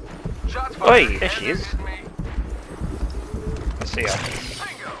 Shots Oi, fired. there she is. It's me. I see her.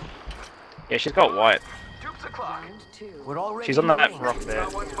 Bingo. Yeah, she's got white. Troops o'clock. We're already She's on in the that ring. rock there.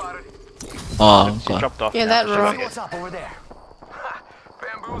 Got one spotted. Oh, She's God. dropped off. Yeah, now. that She's rock. not What's up over there?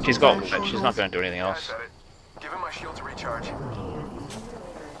 Bamboozle. She's got white. She's not going to do anything Yeah, I else. said it. Give him my shield to recharge. I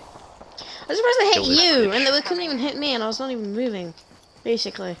was surprised they hit Killed it. you, and they couldn't even hit me, and I was not even moving.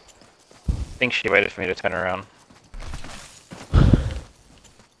 Basically. I think she waited for me to turn around.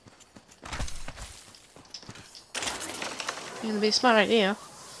 It'd be a smart idea.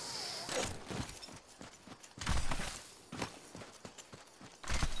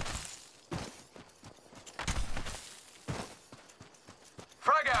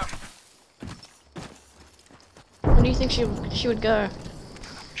 Frag out. Where do you think she would go?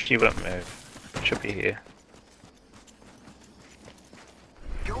 She won't move. She'll be here.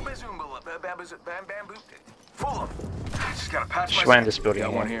 Go Bazoomba, bamboo. Full of. Just gotta patch She my went in this building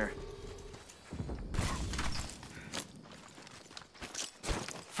Got one here.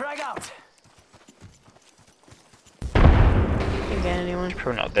 Frag out. Can't get anyone. She's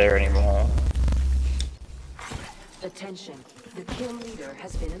probably not there anymore. Attention. The kill leader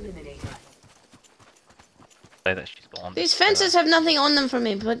has been eliminated. Say that she's gone. These fences have nothing on them for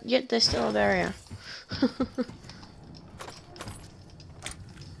me, but yet they're still a barrier.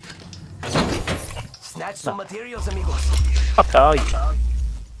 Snatch some materials, amigos. Fuck are you?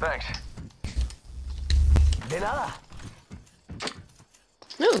 Thanks. De nada.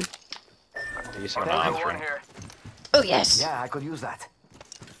 Ooh. Use an Got arms one ring. here. Oh yes. Yeah, I could use that.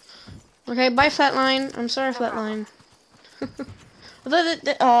 Okay, bye Flatline. I'm sorry, Flatline. Although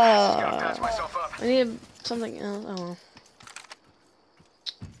Just gotta patch myself up. I need something else. Oh well.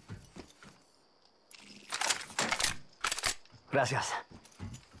 Gracias.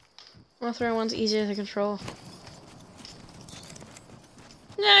 Well, throw one's easier to control.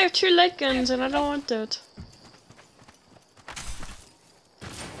 No, I have 2 light guns and I don't want that.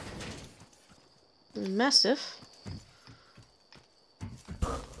 Massive.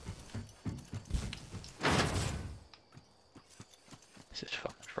 This is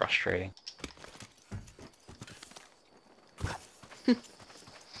fucking frustrating.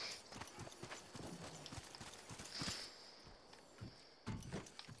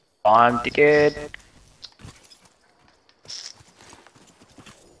 I'm dead.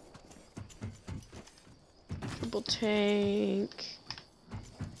 Triple tank.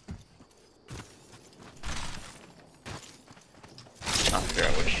 I'll figure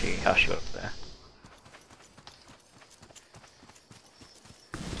out how she got up there.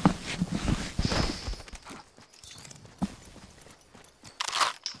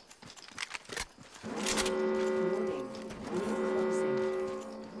 Warning. Ring closing.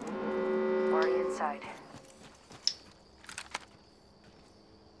 Already inside.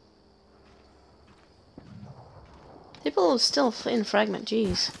 People are still in fragment,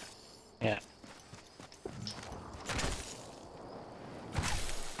 jeez. Yeah.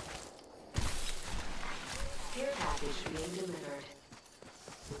 Care package being delivered.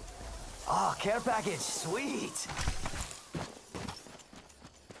 Oh, care package. Sweet.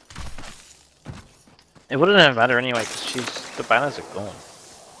 It wouldn't have mattered anyway, because the banners are gone.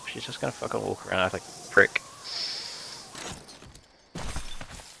 She's just gonna fucking walk around like a prick.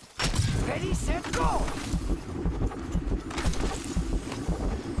 Ready, set, go.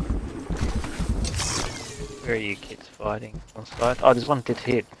 Where are you kids fighting? On side? Oh, there's one dead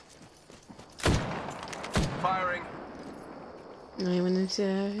hit. Firing. I want to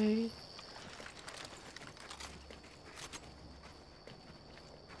say.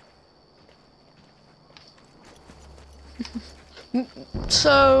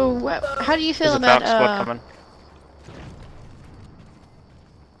 So, how do you feel There's a about dark squad coming.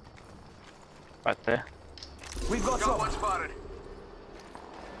 Right there. We've got some. One spotted.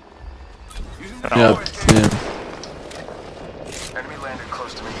 Using the Yep, force. see him. Enemy landed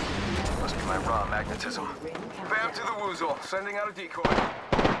close to me. Must be my raw magnetism. Bam to the woozle. Sending out a decoy.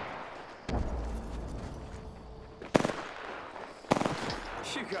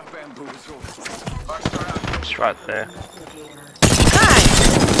 She got bamboozled. Buster out. It's right there. Hi!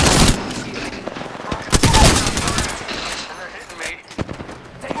 And they're hitting me.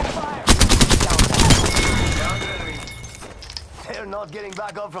 Taking fire. Down enemy. They're not getting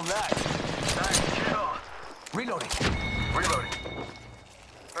back up from that. Nice kill. Reloading. Reloading.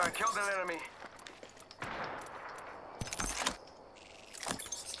 Alright, killed an enemy.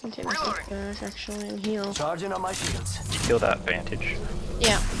 I'll take this back actually and heal. Charging on my shields. Kill that Vantage.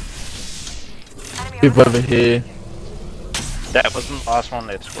 Yeah. People over here. That wasn't the last one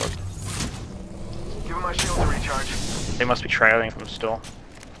that squad. Give him my shield to recharge. They must be trailing from still.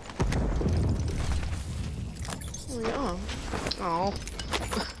 Oh. Oh.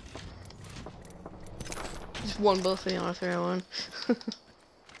 Just one bullet for the R301.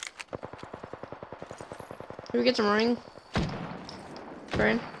 Can we get some ring?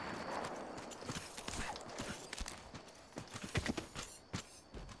 Brain?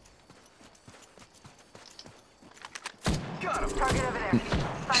 Got him. Target over there.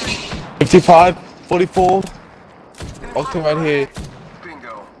 Firing. 55, 44. Octane right here.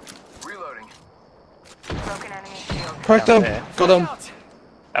 Bingo. Reloading. Broken enemy shield. Cracked Down him. there. Got him.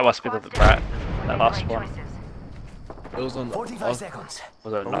 That must be the brat. That last one. Choices. It was on 45 seconds.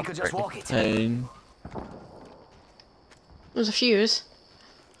 Was it Or we not? could just walk it. Octane. There's a fuse.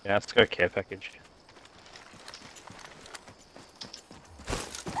 Yeah, let's go care package.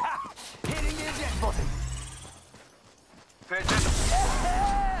 spotted. Pay attention.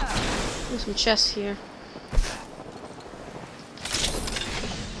 There's some chests here.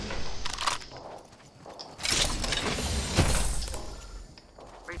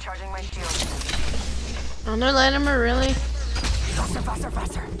 Recharging my shield. Oh no, Latimer, really? Faster, faster,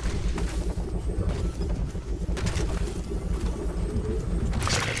 faster.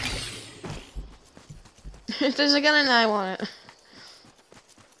 If there's a gun in there, I want it.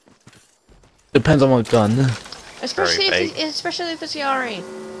 Depends on what gun. Especially Very if it's Yari.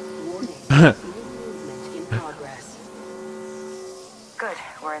 Movement in progress. Good,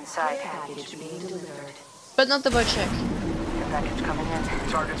 we're inside. Package being delivered. But not the boat check. Your package coming in.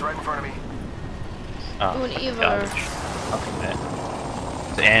 Target's right in front of me. Oh, Ooh, an Evo. garbage. Fucking man.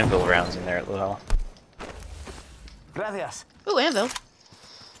 There's anvil rounds in there as well. Gracias. Ooh, anvil.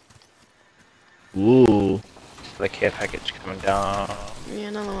 Ooh. The care package coming down. Yeah,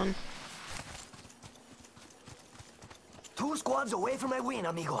 another one. 2 squads away from my win,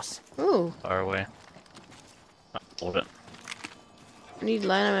 amigos. Ooh. Far away. Hold it. I need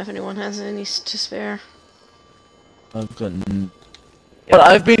Latimer if anyone has any to spare. I've got but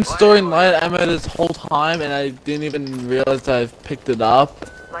I've been storing light ammo this whole time and I didn't even realize I've picked it up.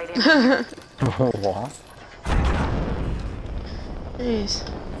 What? Jeez.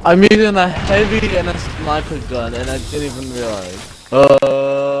 I'm using a heavy and a sniper gun and I didn't even realize.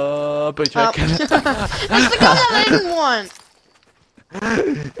 But check. That's the gun that I didn't want!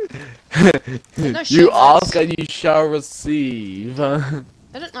 No You shield ask bullets. and you shall receive. I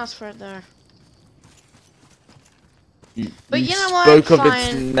didn't ask for it there. But you you know what? spoke of its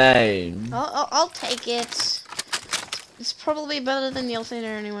Fine. name. I'll take it. It's probably better than the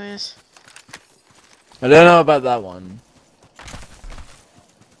Althaner anyways. I don't know about that one.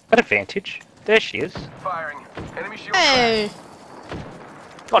 Got advantage. There she is. Firing. Enemy shield. Hey!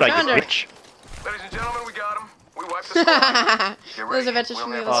 What are Found you, her. bitch? Ladies and gentlemen, we got him. We wiped the squad. Get ready. There's a veteran We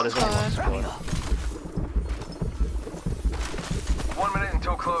from only the have other there's only one squad. squad. 1 minute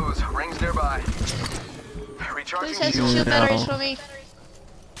until close. Rings nearby. Recharging Please have some shield. shield batteries for me.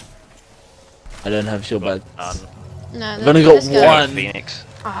 I don't have shield bags. None. No, I've only got this guy. one. Phoenix.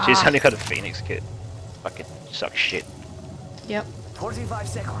 Ah. She's only got a Phoenix kit. Fucking suck shit. Yep. 45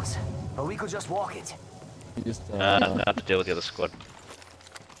 seconds. Or we could just walk it. Just, Now to deal with the other squad.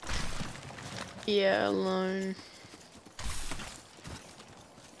 Yeah, alone.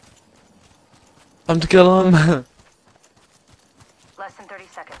 time to kill him. Less than 30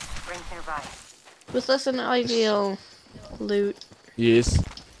 seconds. Rings nearby. With less than ideal loot. Yes.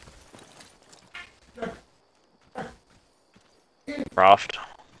 Raft.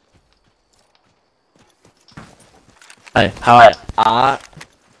 Hey, hi.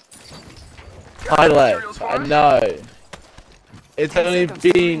 Highlights. I know. It's only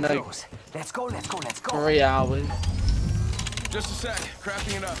been like Let's go, let's go, let's go. 3 hours. Just a sec,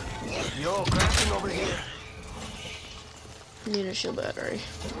 crafting it up. Yo, crafting over here. Need a shield battery.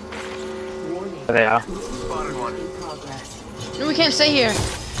 There they are. Spotted one. No, we can't stay here.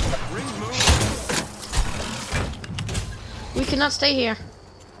 We cannot stay here.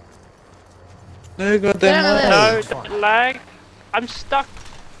 No Get goddamn out of way. this. No, lag. I'm stuck.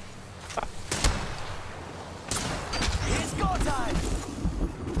 It's go time.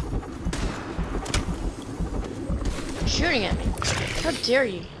 You're shooting at me. How dare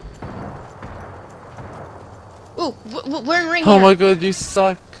you? Ooh, we're in ring Oh here. my god, you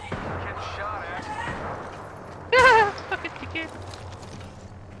suck. Getting shot at. Fucking ticket.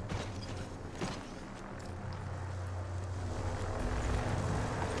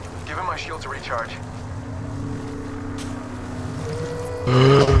 Give him my shield to recharge.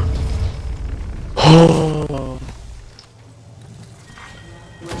 Oh.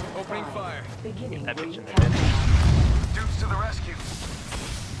 Opening fire. Beginning That bitch ring in the countdown. Dukes to the rescue.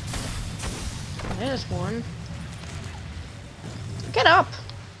 There's one. Get up.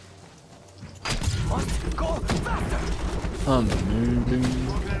 Must go faster. I'm moving.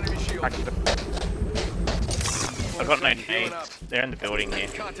 Broken enemy shield. I've got no nades. They're in the building here.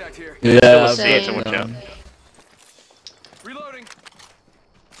 Contact here. Yeah, Still a Same. watch out. Reloading.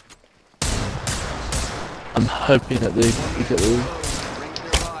 I'm hoping that they get these. Rings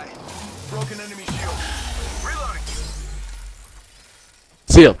nearby. Broken enemy shield. Reloading.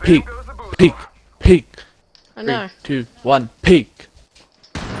 Seal, peek, There goes the boost. peek, peek. I know. 3, 2, 1, peek.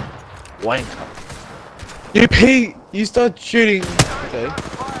 Wank. You peek. You start shooting. Okay.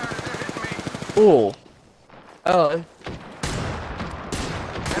 Oh. Hello.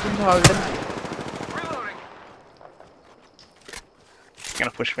 Hidden target. Reloading.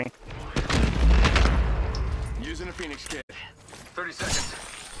 Gonna push me. Using a Phoenix kit. 30 seconds.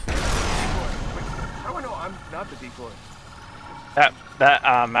 How do I know I'm not the decoy?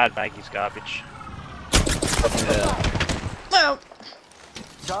 That Mad Maggie's garbage. Yeah. Well,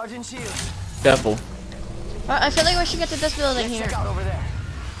 Sergeant Shields. Careful. I feel like we should get to this building here. Check out over there.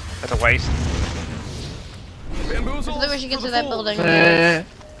 That's a waste. I feel like we should get to that building. That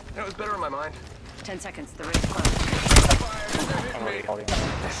was better in my mind. 10 seconds, the ring's closed. I'm already holding.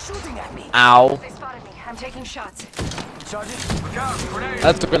 They're shooting at me. Ow. They spotted me. I'm taking shots. Sergeant, Look out, grenade!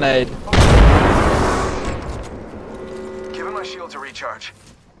 That's a grenade. Giving my shields a recharge.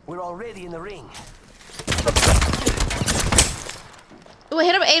 we're already in the ring. Ooh, I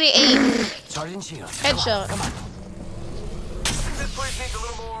hit him 88. Sergeant Shields. Headshot. Come on. This place needs a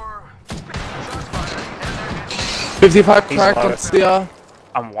little more. Shots fired. 55 He's cracked on fired. CR.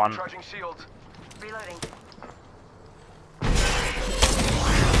 I'm one. Charging shields. Reloading.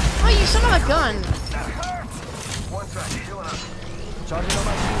 Oh, you son of a gun. That hurts. One sec, healing up. Charging on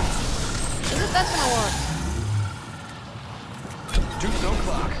my shields. Is it that's gonna work? Juice no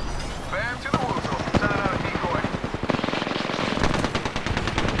clock. Bam to the woozle. Sending out a decoy.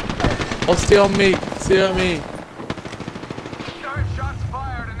 Oh, stay on me. Stay on me. Darn shots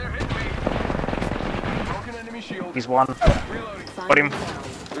fired and they're hitting me. Broken enemy shield. He's one. Reloading. Put him.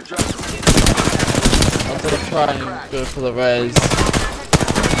 Good job. I'm gonna try and go for the res.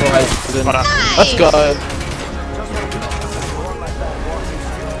 Res. Nice. Let's go.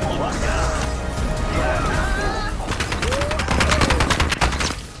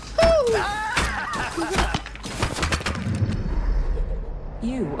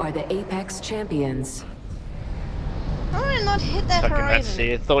 You are the Apex champions. How did I not hit that Fucking horizon?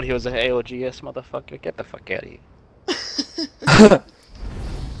 Etsy. I thought he was an ALGS motherfucker. Get the fuck out of here.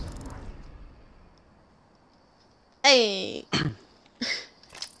 Hey.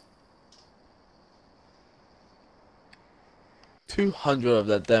 200 of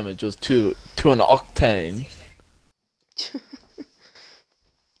that damage was to an octane.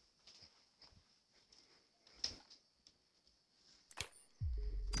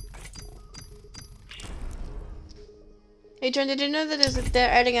 Hey, John, did you know that they're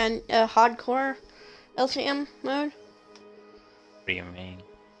adding a hardcore LTM mode? What do you mean?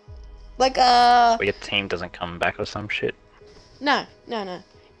 Like, Where your team doesn't come back or some shit? No.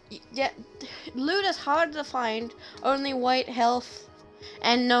 Yeah, loot is hard to find, only white health,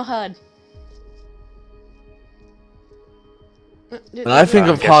 and no HUD. When I think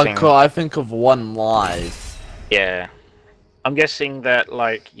I'm of guessing- hardcore, I think of One Live. Yeah. I'm guessing that,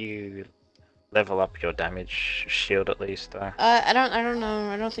 like, you level up your damage shield at least, though. I don't know.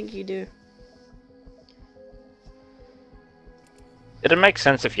 I don't think you do. It'd make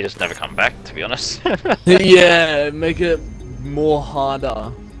sense if you just never come back, to be honest. Yeah, make it more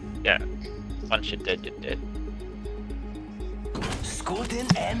harder. Yeah. Once you're dead, you're dead. Scooting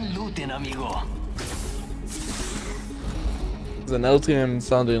and looting, amigo. An LTM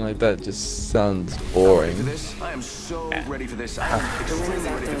sounding like that just sounds boring. For this, I am so ready for this. I am extremely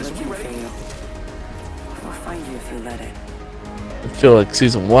ready for this. You ready? We'll find you if you let it. I feel like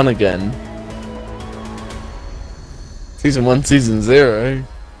season 1 again. Season 1, season 0.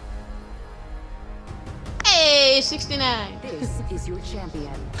 Hey, 69. This is your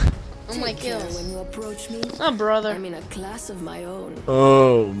champion. Oh my Take care kills. when you approach me. Oh, brother. I'm in a class of my own.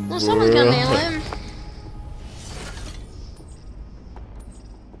 Oh, Well, someone's gonna nail him.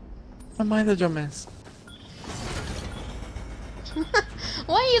 Am I the dumbass?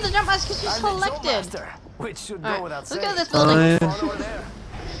 Why are you the jump master? Because you I'm the selected. Master, which should go Alright, without look saying. at this building. Follow there.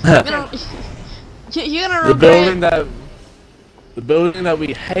 You're gonna The regret. building that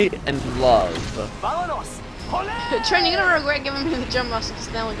we hate and love. Vámonos. Ole! Trent, you're gonna regret giving me the jump master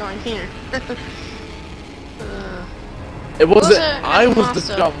because now we're going here. It wasn't. a I was master.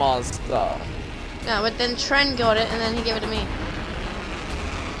 the jump master. No, but then Trent got it and then he gave it to me.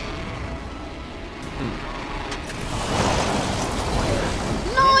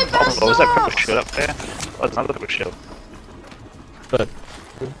 No, I bounced What was that purple off! shield up there? Oh, it's another purple shield. But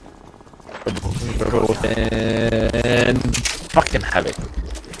and fucking have it.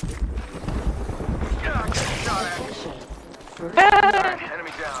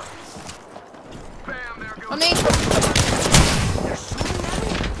 Enemy down. Bam, there goes. On me.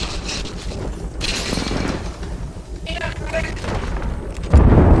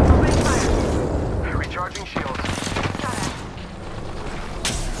 Recharging shields.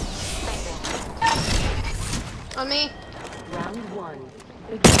 On me. Round one.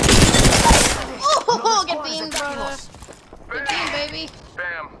 Oh, get beamed, brother. Get beamed, baby.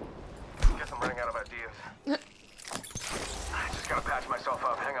 Bam. Guess I'm running out of ideas. I just gotta patch myself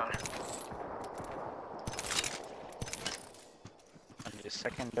up. Hang on. I need a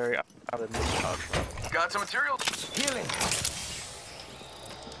secondary Another mischarge. Got some material. Healing.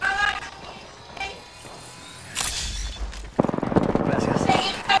 Gracias.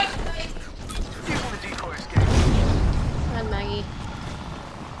 Using the decoy escape. And Maggie.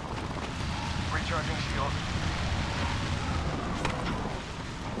 Recharging shield.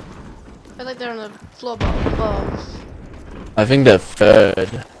 I feel like they're on the floor above. I think they're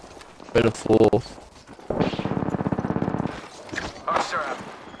third. Third or fourth. Oh, sir.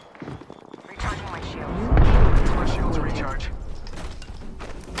 Recharging my shield. My shield to recharge.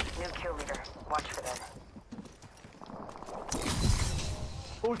 New kill leader. Watch for them.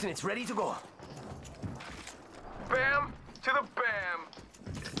 Alternates ready to go. Bam to the bam.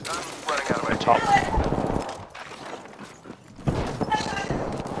 I'm running out of my Top.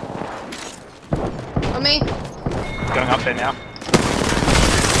 On me. Going up there now.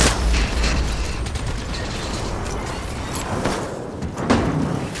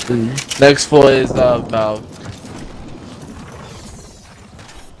 Next floor is Valve.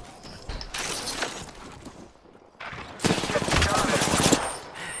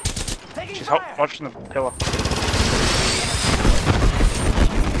 She's watching the pillar.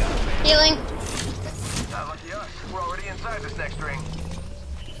 Healing. Not lucky us. We're already inside this next ring.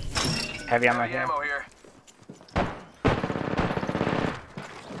 Heavy ammo Heavy here. ammo here.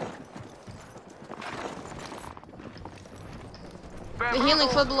 The healing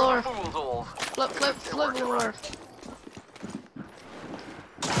flip lore. Fools. Flip lore.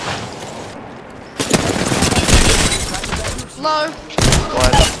 Low.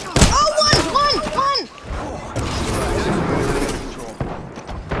 What? Oh, one.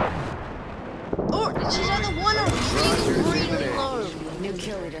 Oh, she's either one or really low. New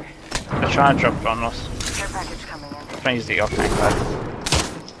kill leader. They're trying to drop on us. Care package coming in. I'm trying to use the octane card.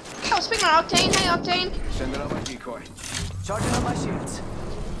 Oh, speaking of Octane, hey Octane. Sending out my decoy. Charging on my shields.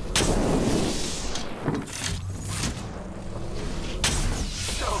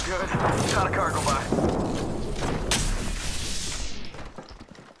 So good. Shot a cargo by.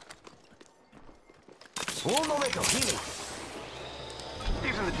 Un momento, healing.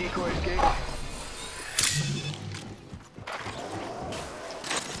 Using the decoy escape.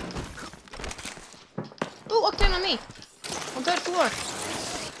 Ooh, Octane on me. On third floor.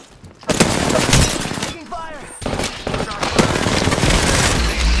 Taking fire.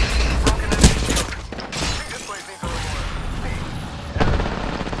 This place needs a little more.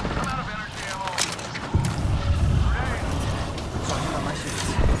 I'm out of energy ammo. Charging on my shields.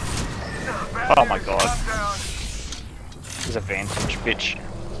 Oh my god. This is a vantage, bitch.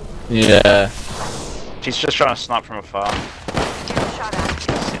 Yeah. She's just trying to snipe from afar. Shot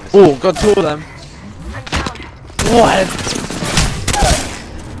at. Oh, got two of them. What?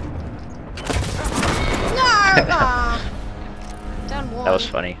 No! Ah. Down one. That was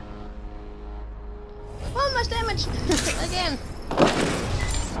funny. Almost damage. Again.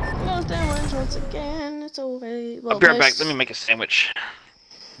 Almost damage once again. It's always. Well, I'll be right back. Let me make a sandwich.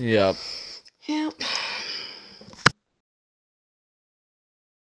 Yep. Yep.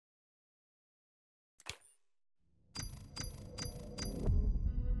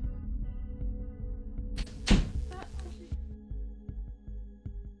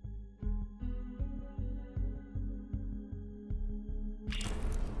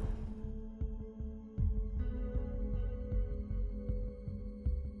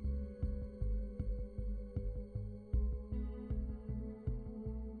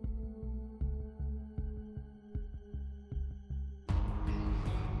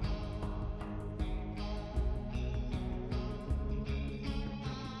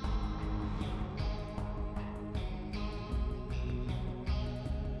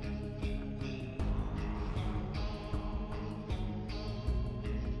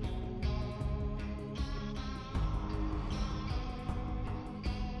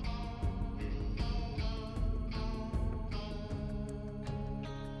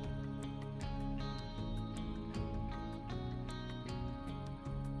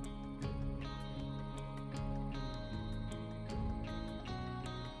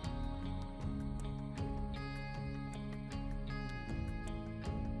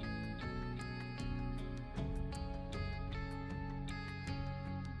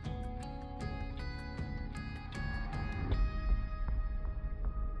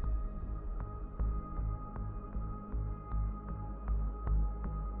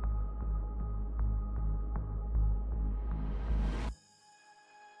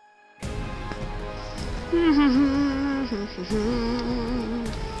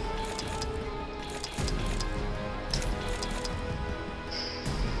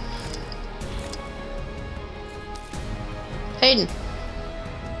 Hayden.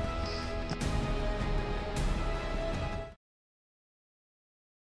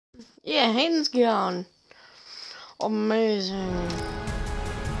 Yeah, Hayden's gone. Amazing.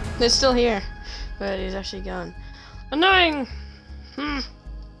 They're still here, but he's actually gone. Annoying!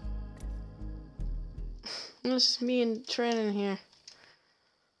 It's just me and Trent in here.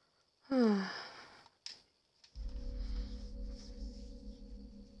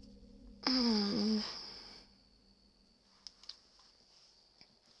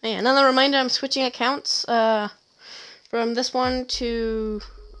 Yeah, another reminder, I'm switching accounts from this one to,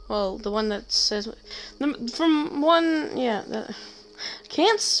 well, the one that says, from one, yeah,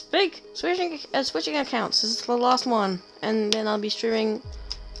 can't speak, switching accounts, this is the last one, and then I'll be streaming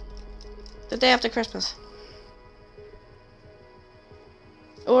the day after Christmas.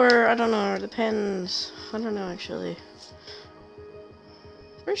 Or, I don't know, it depends, I don't know actually.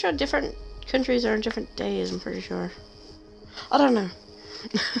 Pretty sure different countries are on different days, I'm pretty sure. I don't know.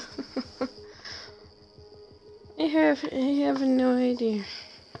 I have no idea.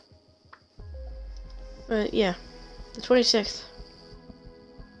 But yeah, the 26th.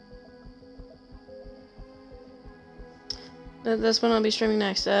 That's when I'll be streaming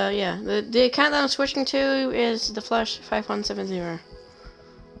next. Yeah, the account that I'm switching to is the Flash 5170.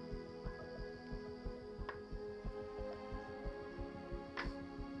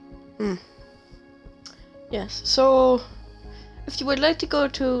 Yes, so if you would like to go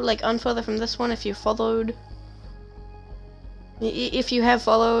to like unfollow from this one, if you followed, if you have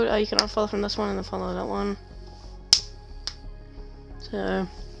followed, you can unfollow from this one and then follow that one. So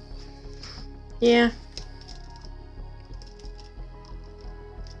yeah.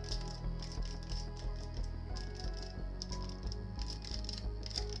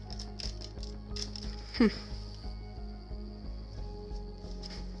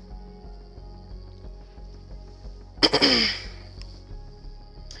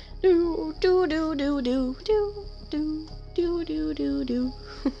 Do do do do do do do do do do do.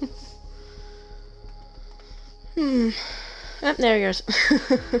 Oh, there he goes.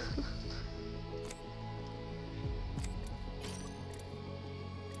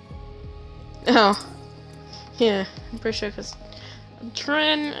 Oh, yeah, I'm pretty sure because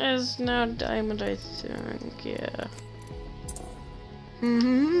Tren is now diamond, I think. Yeah.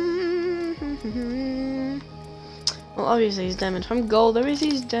 Well, obviously he's diamond. I'm gold.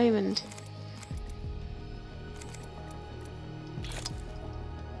 Obviously he's diamond.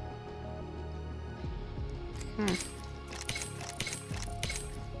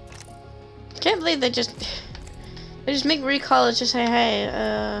 Can't believe they just make recallers. Just say,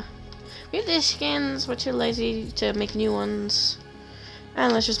 hey, we have these skins. We're too lazy to make new ones,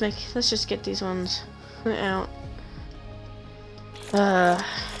 and let's just get these ones out.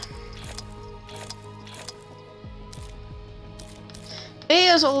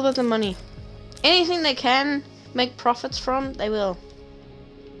 It's all about the money. Anything they can make profits from, they will.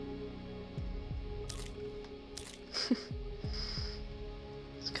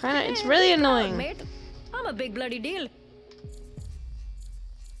 It's really annoying. Mate, I'm a big bloody deal.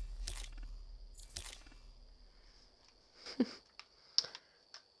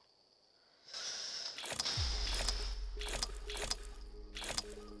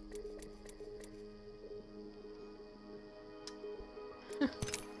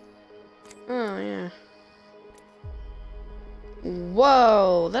 Oh yeah.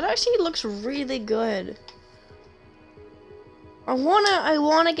 Whoa, that actually looks really good. I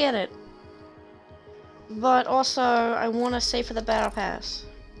wanna get it, but also I wanna save for the battle pass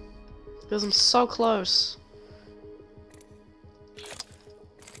because I'm so close.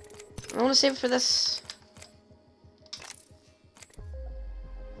 I wanna save it for this.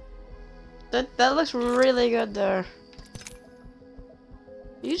 That looks really good there.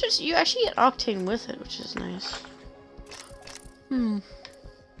 You actually get Octane with it, which is nice. Oh,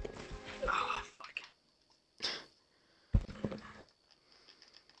 fuck.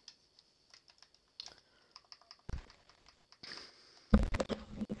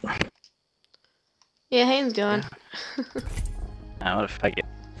 Yeah, Hayden's gone. Oh, what a faggot.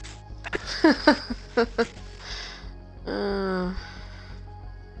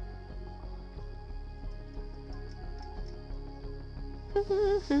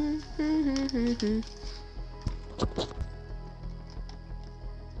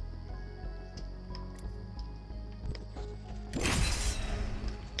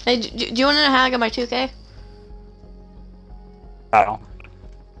 Hey, do you want to know how I got my 2K? Oh.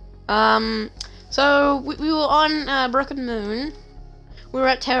 So we were on Broken Moon. We were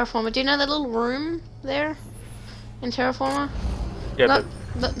at Terraformer. Do you know that little room there in Terraformer? Yeah, not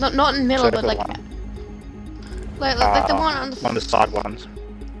in the middle, but like the one on the side ones.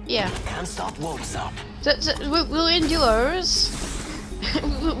 Yeah. Can't stop, won't stop. So we were in duos,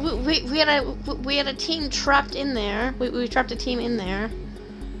 we had a team trapped in there. We trapped a team in there.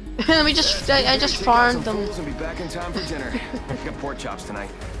 And I just farmed them. And be back in time for dinner. Got pork chops tonight.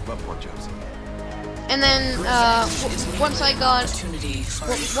 Love pork chops. And then once I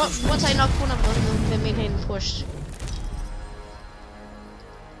knocked one of them, then me and pushed.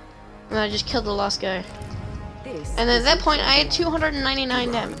 And I just killed the last guy. And at that point, I had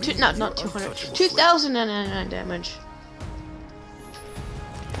 299 damage. Not 200. 2,099 damage.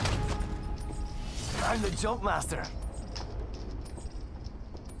 I'm the jump master.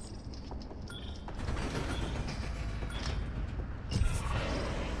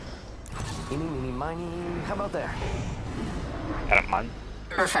 Eeny, meeny, miny. How about there? Got a mine.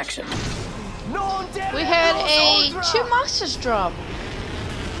 Perfection. No, We had a 2 monsters drop.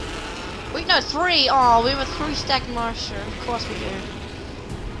 Wait, no, 3. Oh, we have a 3-stack monster. Of course we do.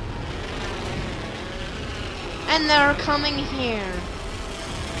 And they're coming here.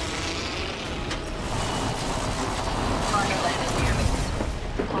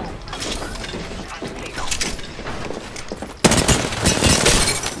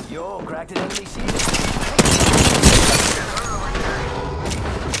 Yo, cracked an enemy shield.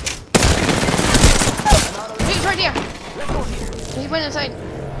 He's right here. He went inside.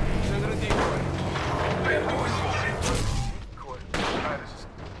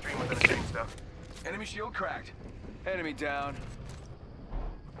 Enemy shield cracked. Enemy down.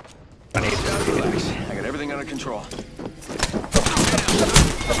 Relax. I got everything under control.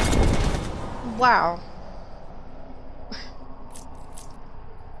 Wow.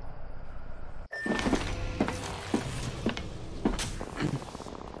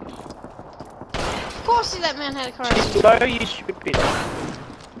 Of course that man had a car. Slow, you stupid.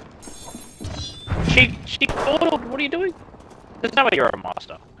 She ordered. What are you doing? There's no way you're a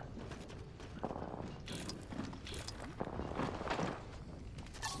master.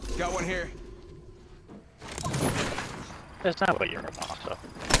 Got one here. There's no way you're a master.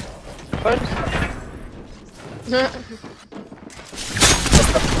 What?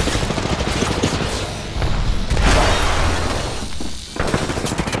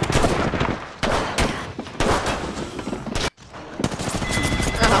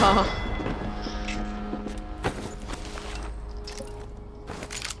 Oh.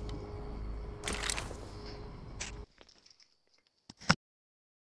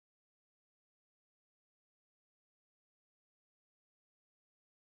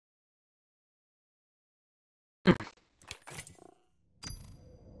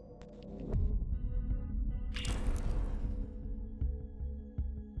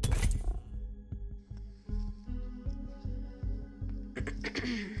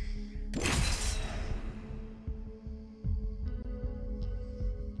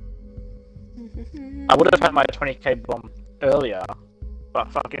 I would have had my 20k bomb earlier, but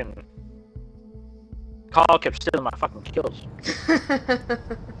fucking Carl kept stealing my fucking kills.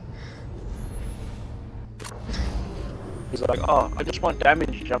 He's like, oh, I just want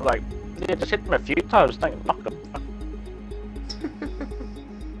damage. I'm like, yeah, just hit him a few times, don't knock him.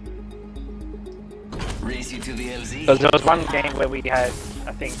 Race you to the LZ. Because there was one game where we had,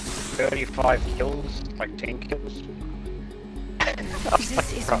 I think, 35 kills, like 10 kills.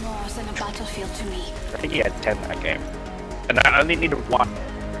 This is more than a battlefield to me. I think he had 10 that game. And I only needed one.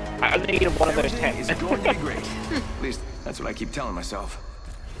 I only needed one of those 10. It's going to be great. At least, that's what I keep telling myself.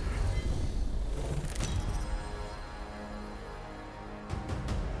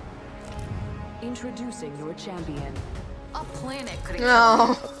 Introducing your champion. A planet could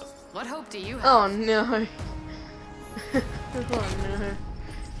No. What hope do you have? Oh no. Oh no.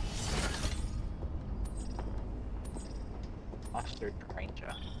 Master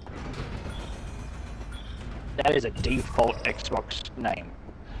Ranger. That is a default Xbox name.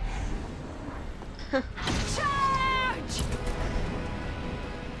 Charge!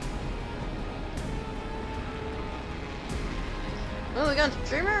 Oh, we got a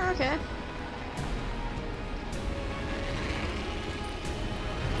streamer? Okay.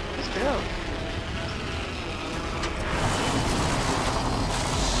 Let's go.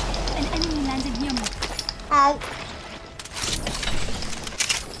 An enemy landed near me. Ow.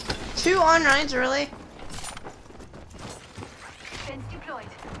 2 on-9s, really? Fence deployed.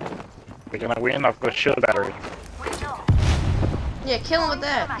 We're gonna win, I've got a shield battery. Yeah, kill him with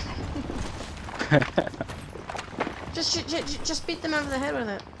that. Just beat them over the head with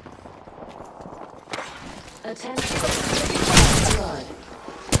it. Attention. Blood.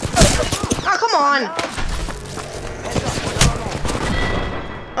 Oh, come on!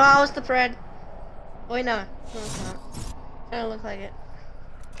 Oh, it's the Pred. Wait, no. No, it's not. It don't look like it.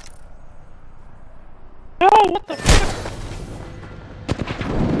 No, what the fuck?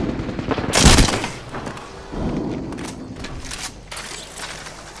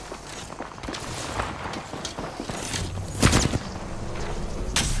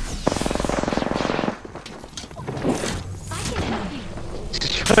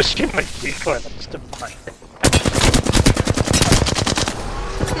 gonna shoot my decoy, that's the point.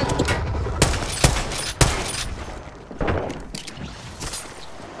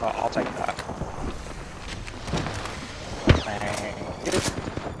 Oh, I'll take that. Thank you.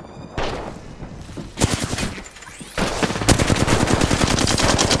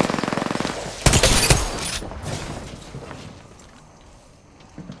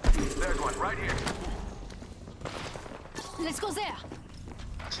 There's one right here. Let's go there.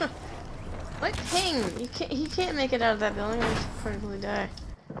 What ping? He can't make it out of that building. He'll probably die.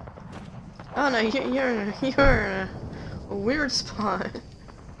 Oh no, you're in a weird spot.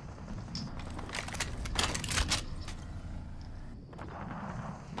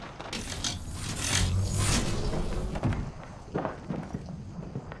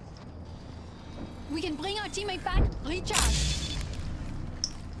 We can bring our teammate back. Recharge.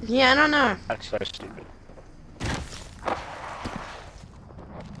 Yeah, I don't know. That's so stupid.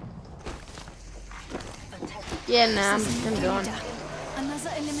 Yeah, nah, I'm gone.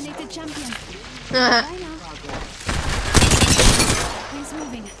 Another eliminated champion. Bye now. He's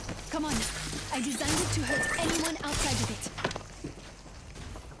moving. Come on. I designed it to hurt anyone outside of it.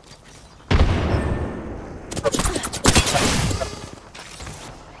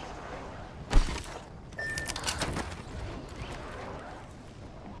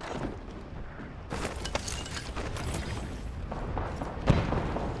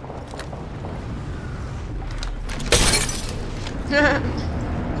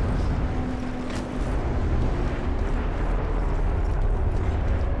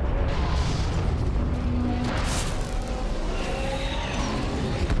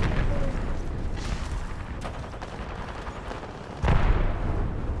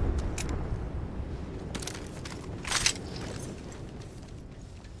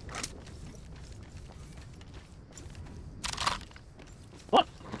 What?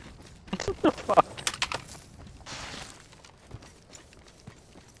 What the fuck?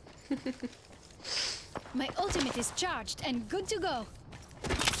 My ultimate is charged and good to go.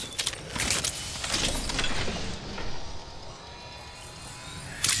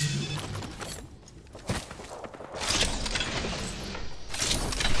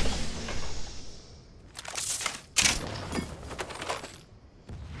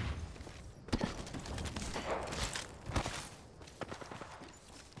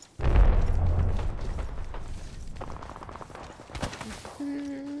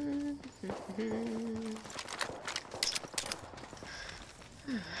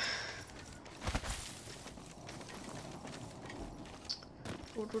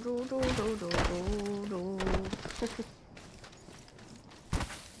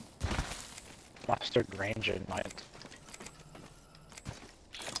 Mustard Ranger might.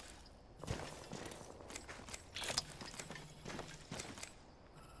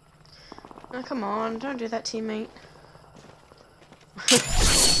 Oh, come on, don't do that, teammate.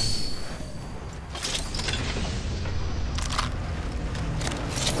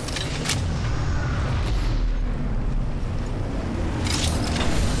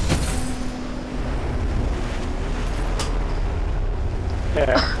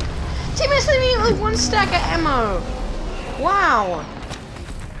 Yeah. Teammates leaving me like one stack of ammo. Wow.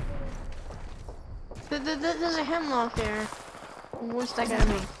 There's a hemlock there. One stack of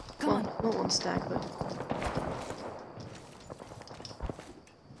ammo. Well, not one stack, but.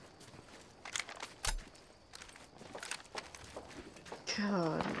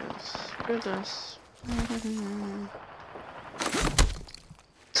 God, goodness.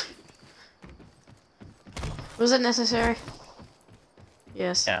 Was it necessary?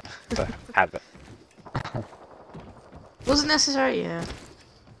 Yes. Yeah, to have it. Was it necessary? Yeah.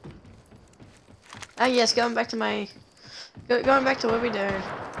 Ah, yes, going back to my... going back to what we did.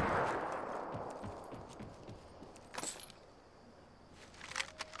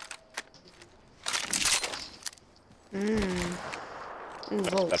 Ooh,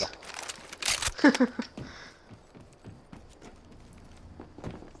 volts.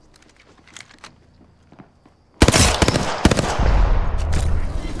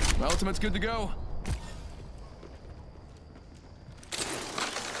 My ultimate's good to go.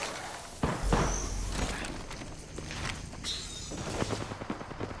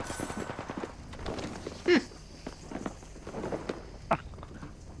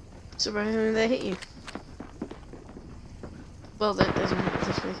 Surprisingly, they hit you. Well, that doesn't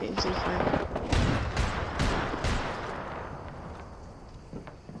just make it easy for you.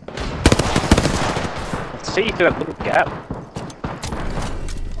 See through that little gap.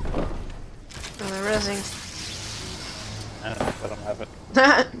 Oh, they're rezzing. I don't have it.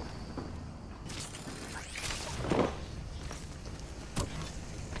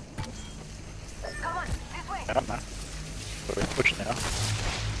 I don't know. We're pushing now.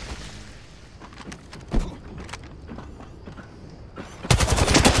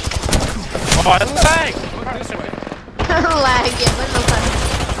 Oh, I lag! Look this way. Lag, yeah, but no lag.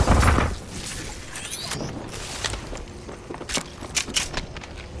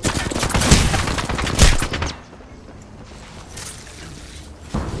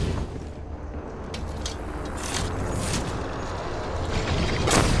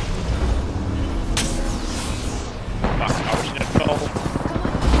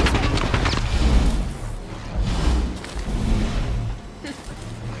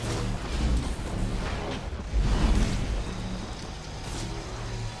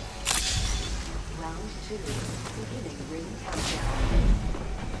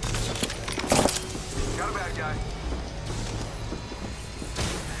 Got a bad guy.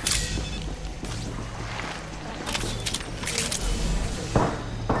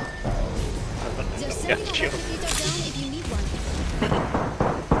 There's seven replicator down if you need one.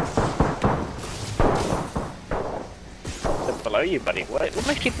 They're below you, buddy. What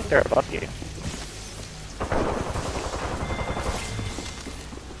makes you think they're above you?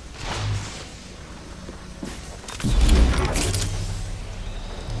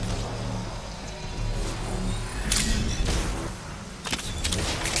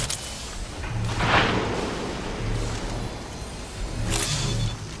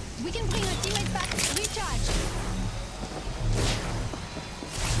 We can bring our teammates back. Recharge.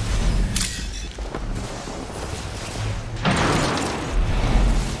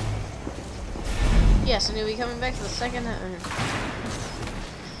 Yes, and he'll be coming back to the second.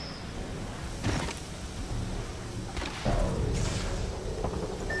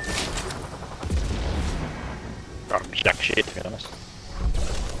 I'm jack shit, to be honest.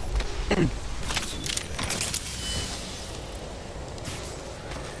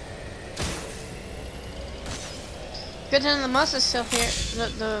 Good thing the mouse is still here.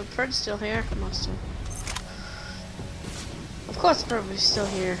 The bird's still here. Monster. Of course, the bird was still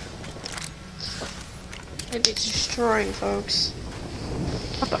here. It's destroying, folks.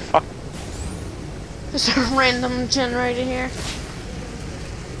 What the fuck? There's a random generator here.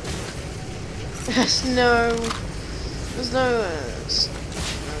 There's no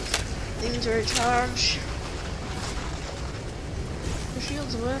thing to recharge. The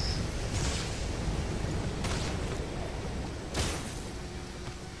shield's with.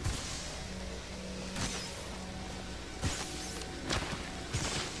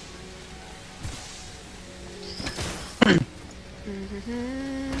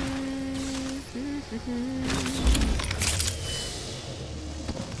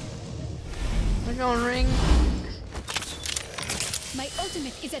 We're going ring. My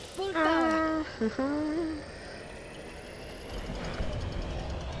ultimate is at full power.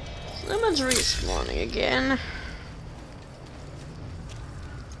 Someone's respawning again.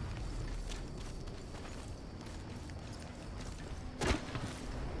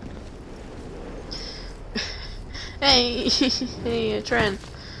 Hey, hey, Trent.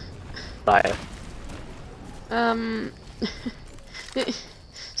 Fire.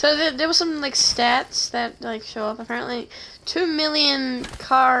 So there was some like stats that like show up. Apparently, 2 million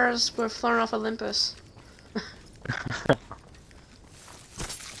cars were flown off Olympus.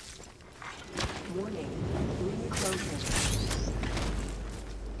 Warning. Ring closing.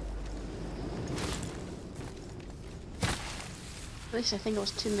 At least I think it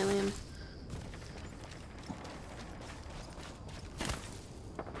was 2 million.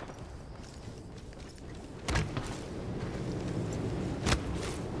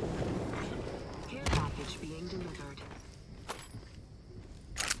 Care package being delivered.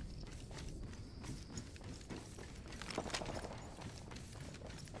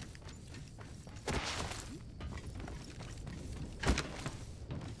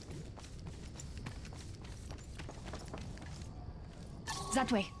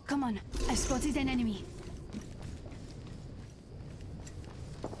 That way. Come on. I spotted an enemy.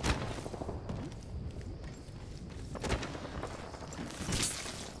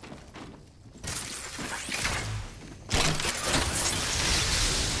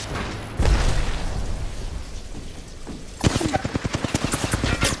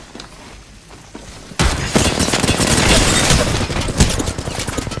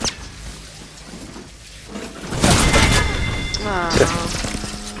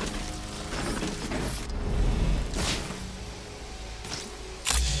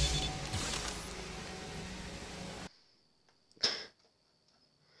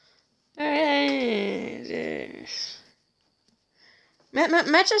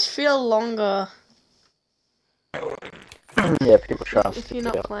 Matches feel longer. Yeah, people try. If you're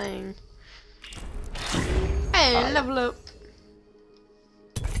not playing. Hey, level up.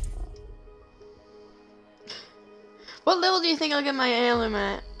 What level do you think I'll get my heirloom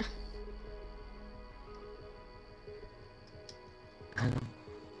at?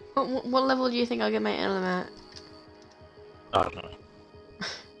 What level do you think I'll get my heirloom at? I don't know.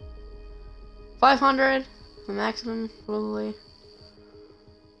 500? The maximum, probably.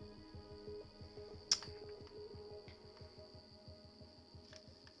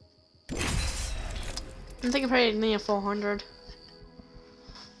 I'm thinking probably near 400.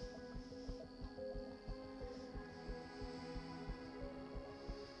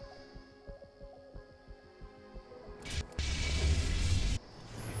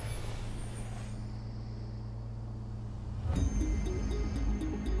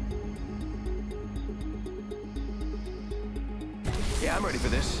 Yeah, I'm ready for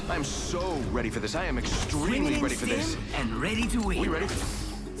this. I'm so ready for this. I am extremely ready for this. And ready to win. We ready?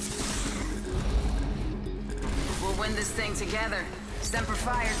 We'll win this thing together. Semper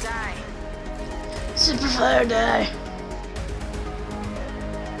Fi or die. Semper Fi or die.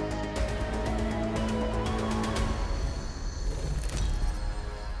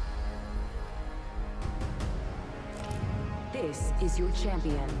 This is your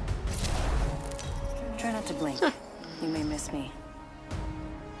champion. Try not to blink. You may miss me.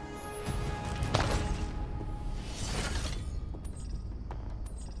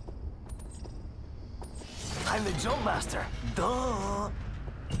 I'm the jump master. Duh.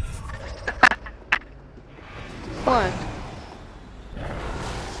 What?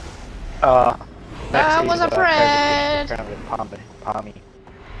 That was a pred. Palmy.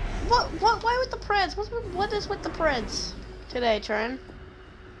 What? Why with the Preds? What is with the Preds today, Tren?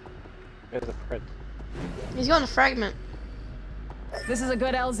 There's a pred. He's going to fragment. This is a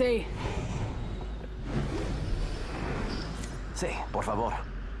good LZ. Sí, por favor.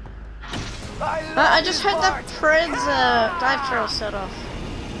 I just heard that Preds dive trail set off.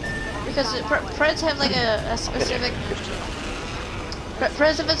 Because Preds have like a specific...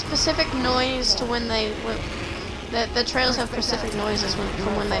 Preds have a specific noise to when they... The trails have specific noises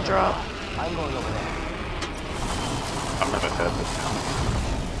from when they drop. I'm going over there. I've never heard this now.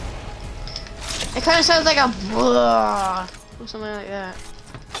 It kind of sounds like a blah, or something like that.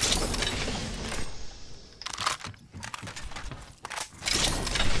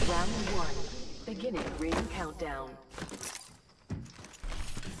 Round 1. Beginning ring countdown.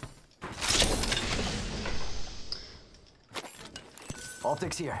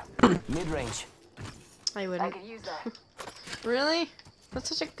 Optics here. Mid-range. I wouldn't. I could use that. Really? That's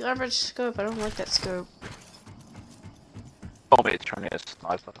such a garbage scope. I don't like that scope. Palmy is trying to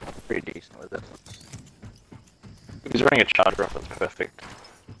sniper. Pretty decent with it. If he's running a charge rifle, it's perfect.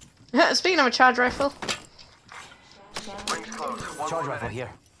 Speaking of a charge rifle. Rings close. One Charge more rifle minute. here.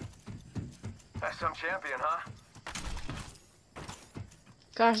 That's some champion, huh?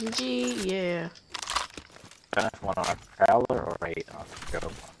 Carson G, yeah. I don't know if I want a prowler or a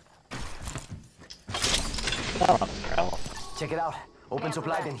scope. I want a prowler. Check it out. Open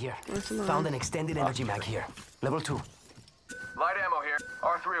supply bin here. Found an extended energy mag here. Level 2. Light ammo here.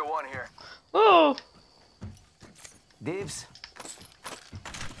 R301 here. Oh! Dibs.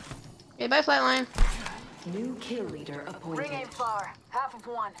 Okay, bye, Flatline. New kill leader appointed. Ring aim flower. Half of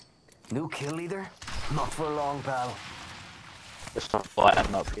one. New kill leader? Not for long, pal. There's not flight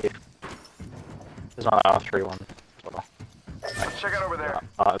and up here. There's not an R3 one. Check out over there.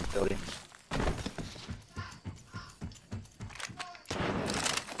 Building.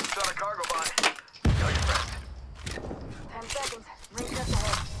 Shot a cargo bot. Kill your friend. 10 seconds. Ring just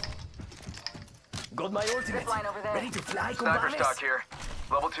ahead. Got my ultimate. Zip line over there. Ready to fly, Sniper compadres? stock here.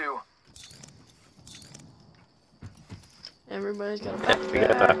 Level 2. Everybody's got a We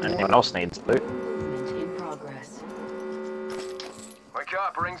get that. Anyone else needs loot? Movement in progress. Wake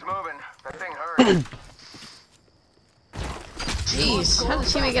up, ring's moving. That thing hurt. Jeez, how did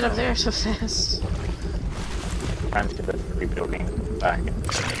teammate get up there so fast? Trying to the rebuilding back.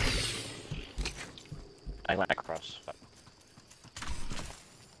 I went across.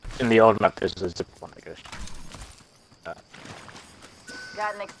 In the old map, there's a zip one, I guess.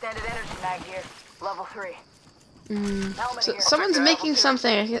 Got an extended energy mag here. Level 3. Helmet So, here. someone's Level making 2.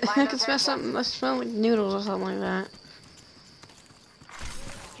 something. I Mind can up smell that something. I smell like noodles or something like that.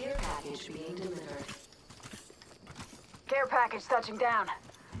 Care package being delivered. Care package touching down.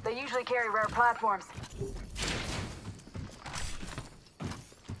 They usually carry rare platforms.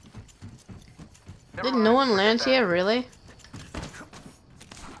 Did no one land here, really?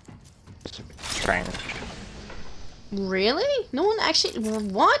 Strange. Really? No one actually...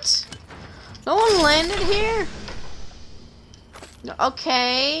 What? No one landed here?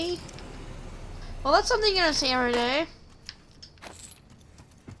 Okay. Well, that's something you're gonna see every day.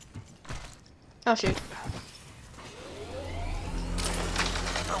 Oh shoot.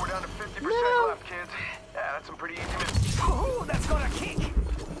 Oh, we're down to 50% left, kids. Yeah, that's some pretty easy misses. Oh, that's gonna kick.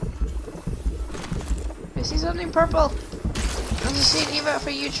 I see something purple. I just see an evo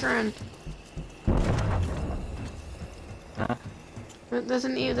for you, Trin. There's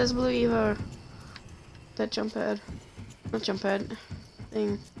an there's a blue evo. That jump pad. Not jump pad.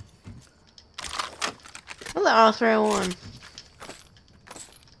 Thing. I'll let all throw one.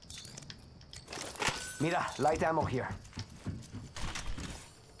 Mira, light ammo here.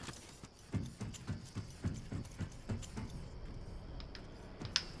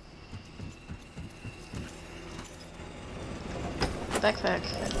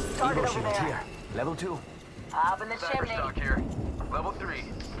 Backpack. Target over there. Here. Level 2. Up in the Sniper chimney. stock here. Level 3.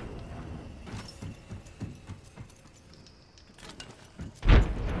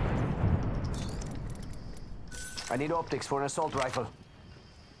 I need optics for an assault rifle.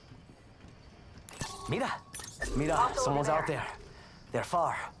 Mira! Mira, someone's out there. They're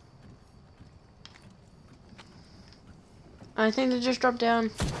far. I think they just dropped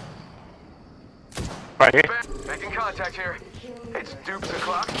down. Right here. Making contact here. It's Dukes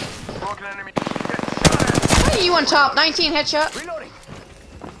o'clock. Broken enemy. Hey, you on top. 19 headshot. Reloading.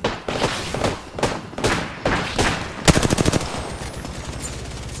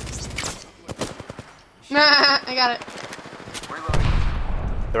 Nah, I got it. Reloading.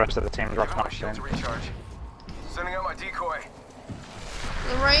 The rest of the team dropped My knocked shield in. to recharge. Sending out my decoy.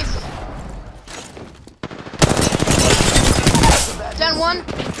 The race. Down one.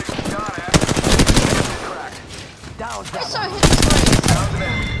 Got it. Cracked. Down, I saw hit this race. Down the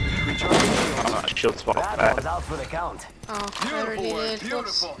enemy. Recharging shield. Shield spot That there. one's out for the count. Oh, I already Beautiful work. did.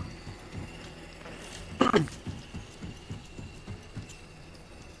 Whoops. Beautiful.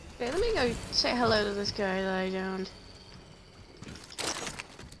 Okay, let me go say hello to this guy that I downed.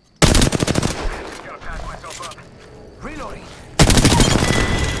 Just gotta pack myself up. Reloading.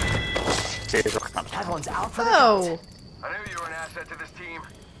 That That one's out for the Oh! count. I knew you were an asset to this team.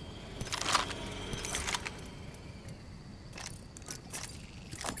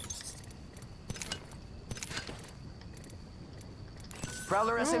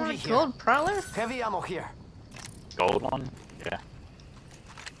 Prowler SMG here. Gold Prowler? Heavy ammo here. gold one? Yeah.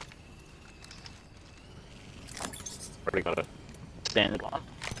 Already got a standard one.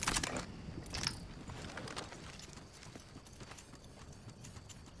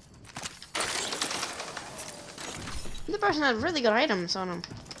 The person had really good items on him.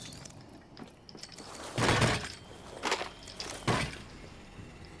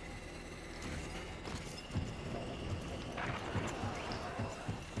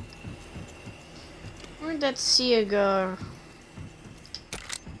 Where'd that Sia go?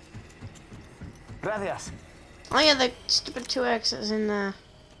 Gracias. Oh yeah, the stupid 2X is in the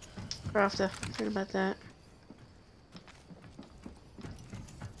crafter. Forget about that.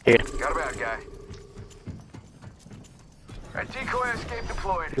 Here. Got a bad guy. Right, decoy escape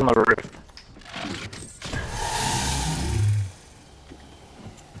deployed. He's on the roof.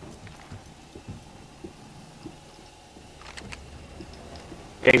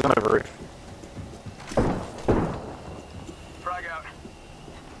 Yeah, he's on the roof. Frag out.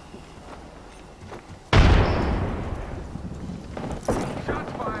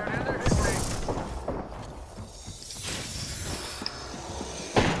 Shots fired and they're hitting me.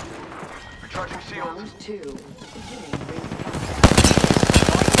 Recharging shield. Round 2. Beginning ring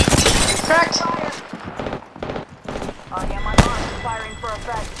Cracked! Oh yeah, my arm is firing for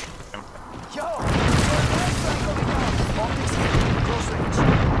effect. Yo! Optics here. Close range.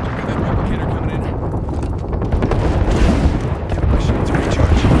 Check out that replicator coming in. Give my shield to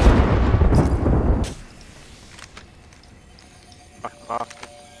recharge.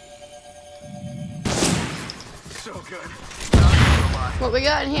 So good. What we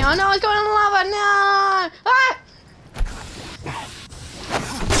got in here? Oh no, it's going in the lava! No! Ah!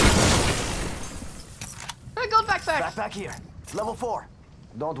 I got backpack! Backpack here. Level 4.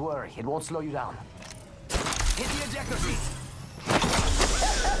 Don't worry, it won't slow you down. Hit the ejector seat.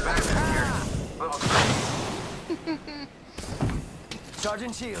 Level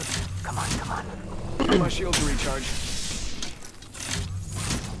Sergeant Shields. Come on, come on. Give my shield to recharge.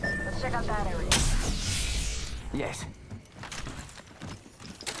 Let's check out that area. Yes.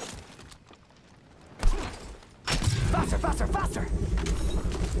 Faster, faster, faster!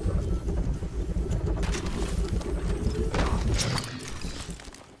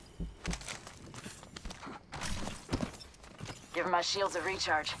 Give my shields a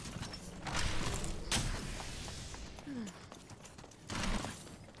recharge.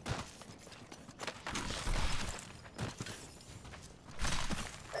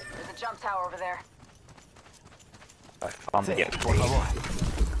 comm tower over there. I found the get Por favor.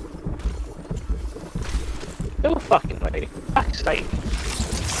 No fucking way. Fuck's sake.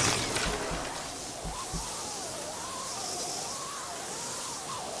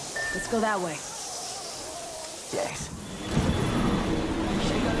 Let's go that way. Yes.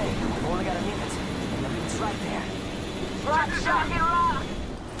 Shake a leg. We've only got a minute. The minute's right there. Rock, shock, and rock!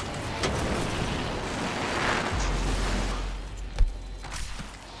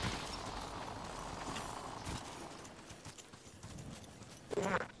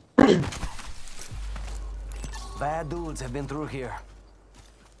 Bad dudes have been through here.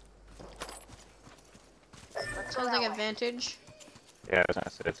 Sounds like advantage. Yeah, I was gonna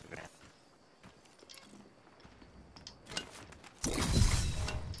say it's okay.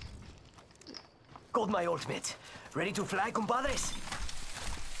 Got my ultimate. Ready to fly, compadres?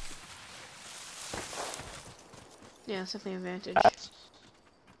 Yeah, it's definitely advantage.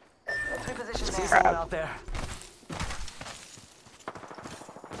 Reposition See there. someone out there?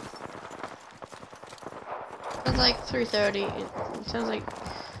 Sounds like 3:30. It sounds like.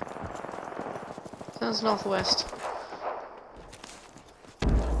 Sounds northwest.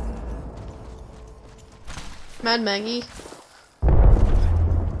 Mad Maggie.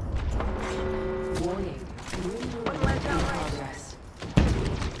 Warning. Wouldn't let down range.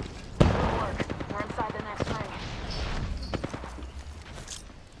 Good work. We're inside the next ring.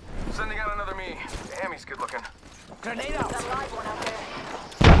 Sending out another me. Damn, he's good looking. Grenade out! Got a live one out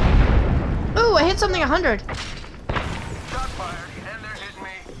there. Ooh, I hit something 100. Shot fired, and they're hitting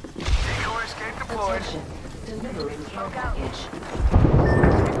me. Decoy escape deployed. Delivering care Smoke out. package.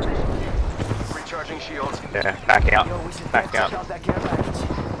 Recharging shields. Yeah, back out. Yo, we should Back check out. out that care package.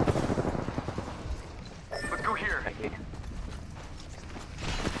 Let's go here. Thank you.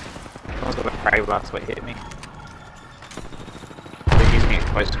 Someone's got a frag blast, what hit me. They're using it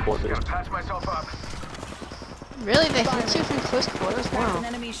close quarters. Gotta patch myself up. Really? They hit you from close quarters? Cracked an Wow.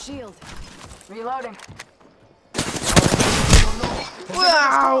 enemy shield. Reloading.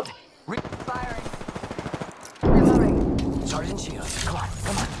 Wow! Firing. Reloading. Charging shields. Come on,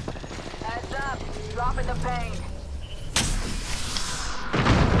 come on. Heads up. Dropping the pain.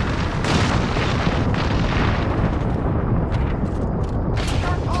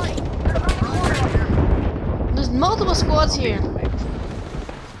 There's multiple squads here.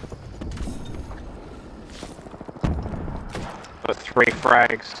 Got 3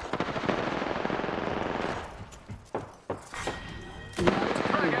 frags.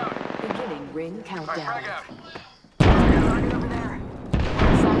 Beginning ring Alright, countdown. frag out. Target over there.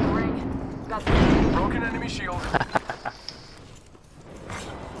 Inside the ring. Got the Broken enemy shield.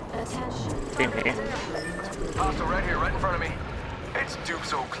 Attention. Team here. Hostile right here, right in front of me. It's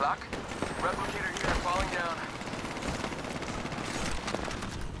Duke's o'clock. Replicator here, falling down.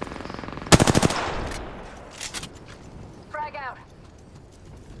 frag out.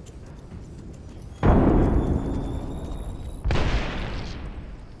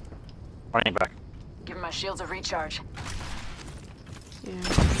 Running back. Giving my shields a recharge. Yeah.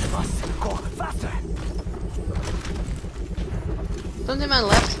 Must go faster. Something on my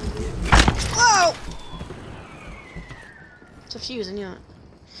left. Whoa! It's a fuse, I knew that.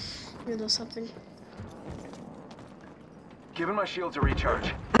 Maybe there's something. Giving my shields a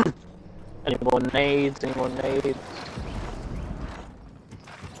recharge. Any more nades? Any more nades?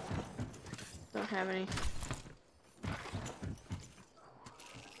 Don't have any.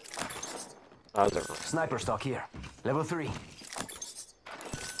 Oh, there's a Sniper stock here. Level 3.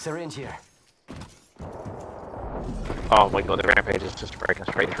 Syringe here. Oh my god, the rampage is just breaking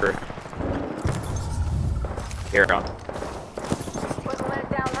straight through. Here on. Wasn't let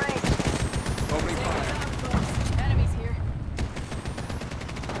down range. Opening fire. Enemies here.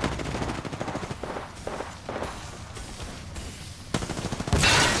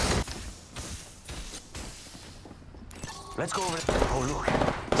 Let's go over there. Oh, look.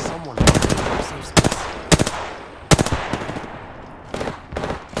 Someone safe space.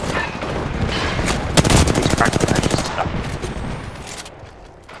 These cracked are just stuck.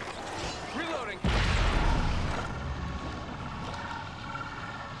 Reloading.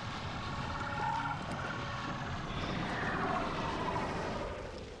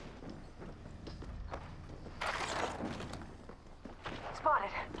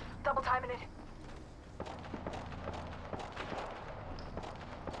 Spotted. Double timing it.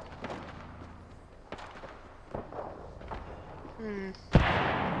 Landing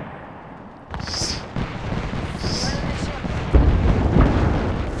ship.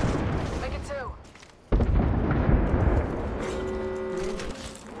 Make it 2.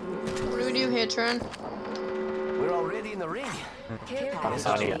 What do we do here, Tron? We're already in the ring. Care This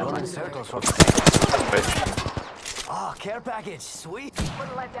package. is running circles for Oh, care package, sweet. Put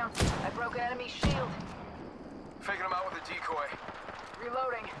a light down. I broke an enemy shield. Faking him out with a decoy.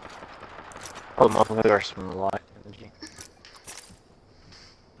 Reloading. Oh, there's some light energy.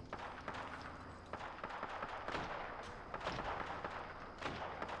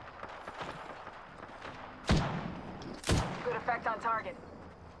 Good effect on target.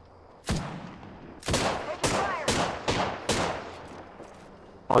 Taking fire.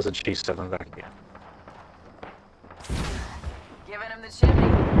 Oh, there's a G7 back here. Giving him the chimney.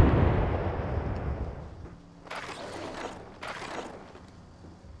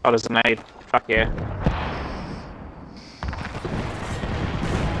 Oh, there's an aid. Fuck yeah.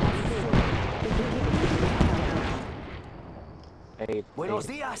 Aid. Buenos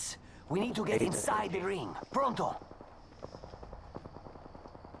dias. We need to get inside the ring. Pronto.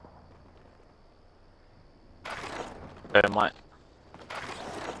 Might.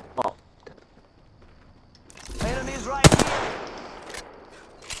 Oh. Enemies right here.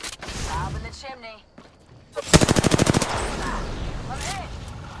 Up in the chimney. I'm hit.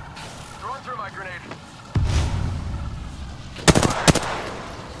 Throwing through my grenade.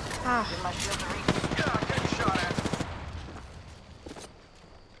 Give my shield to reach. Yeah, getting shot at.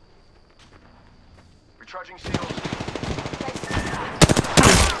 Recharging shield.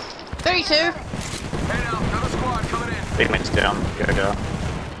 32. Hey now, another squad coming in. Big mate's down. Go.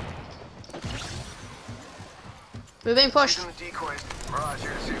 We're being pushed. Using the decoys. Mirage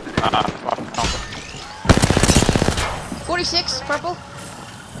here to save the day. Fuck. 46, purple.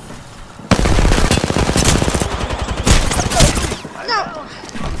 No!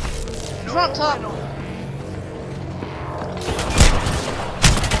 He's on top.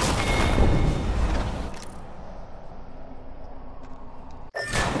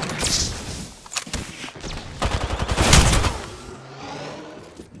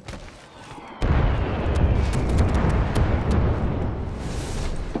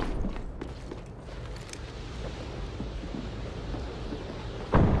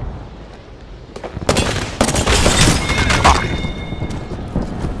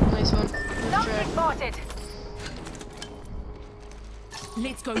 Nice one. Something spotted.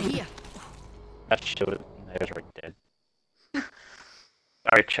 Let's go here. That shield. No, he was already dead. I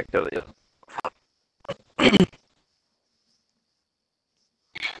already checked earlier.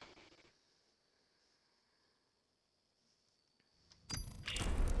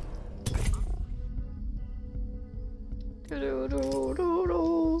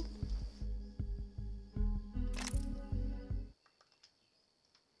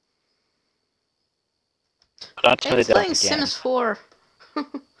 That's It's playing Sims 4.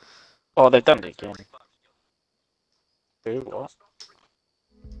 Oh, they've done it again. Dude, what?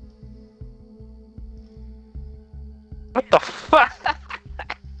 What the fuck?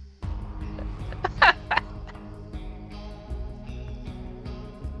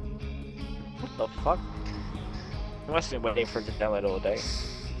 What the fuck? You must have been waiting for it to download all day.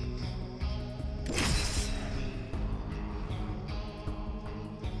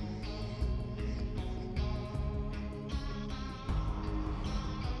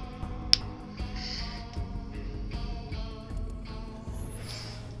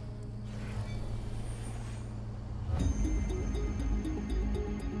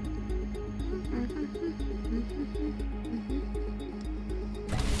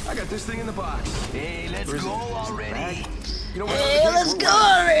 I got this thing in the box. Hey, let's go already. You know what? Hey, let's go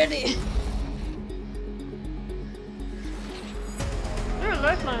already. There's a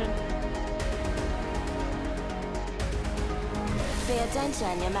lifeline. Pay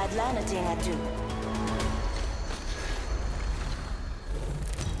attention, you might learn a thing or two.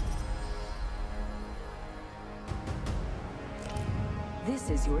 This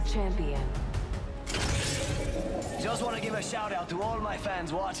is your champion. Just want to give a shout out to all my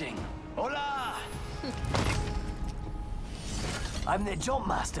fans watching. Hola! I'm the Jump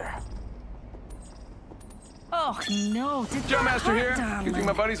Master. Oh no, did Jump that Master hurt, here. darling? You think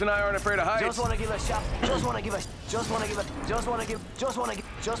my buddies and I aren't afraid of heights? Just want to give a shout. Just want to give a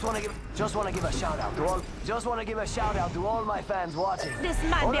shout out to all. Just want to give a shout out to all my fans watching. This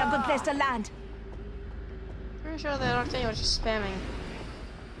might be a good place to land. Pretty sure that Octane was just spamming.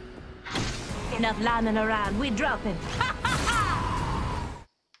 Enough landing around, we're dropping.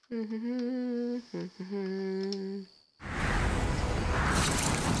 It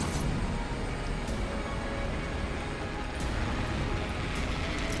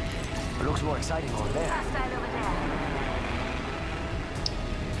looks more exciting over there. Hostile over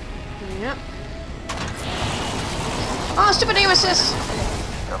there. Yep. Oh, stupid aim assist!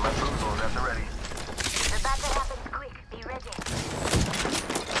 Got my food rolls at the ready. The battle happens quick. Be ready.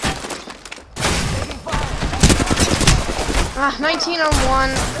 Ah, 19 on 1.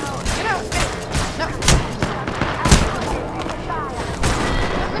 Get out! No!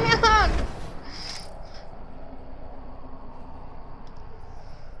 Leave me alone!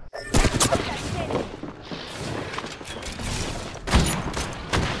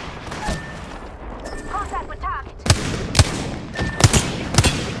 Contact with target.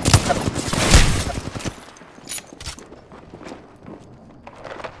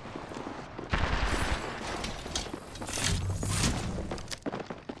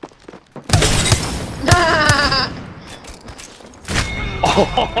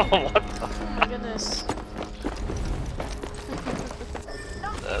 Oh, what the? Oh my goodness.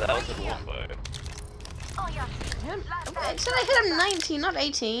 That was a longbow. Oh yeah. It said I hit him 19, not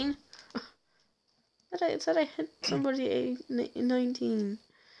 18. It said I hit somebody 19.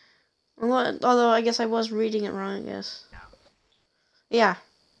 Although I guess I was reading it wrong, I guess. Yeah.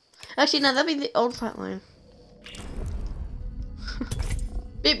 Actually, no, that'd be the old flatline.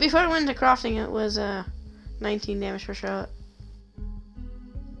 Before I went into crafting, it was 19 damage per shot.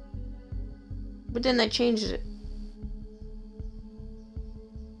 But then they changed it.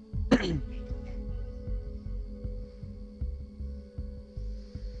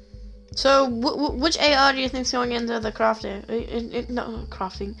 So, which AR do you think's going into the crafting? No,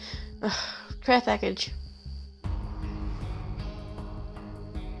 crafting. Craft package.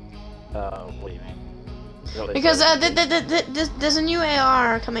 What do you mean? Because there's a new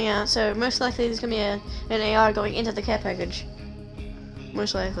AR coming out, so most likely there's gonna be an AR going into the care package.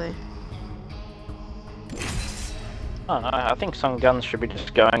 Most likely. I don't know, I think some guns should be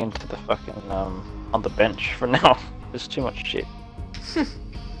just going into the fucking, on the bench for now. There's too much shit.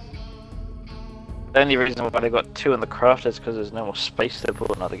 The only reason why they got 2 in the craft is because there's no more space to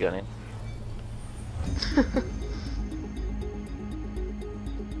put another gun in.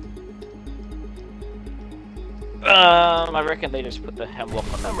 I reckon they just put the hemlock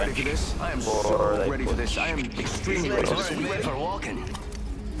on the bench. Ready for this. I am so ready for this. I am extremely ready for walking.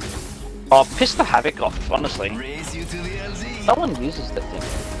 Oh, piss the Havoc off, honestly. Race you to the LZ. No one uses that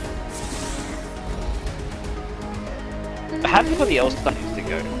thing. The Havoc or the L-Star needs to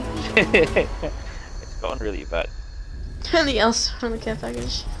go. It's gotten really bad. The else on the care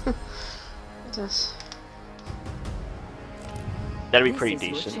package. What's this? That'd be pretty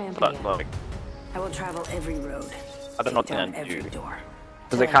decent, but like, I will travel every road. I don't know what they're down gonna every do. door.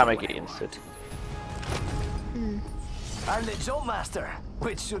 Because they can't make it instant. And the Jump Master,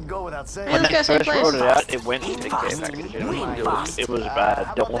 which should go without saying. When they first rolled it out, it went to the care package. It was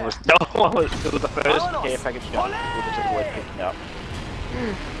bad. It was the first care package gun which was worth picking up.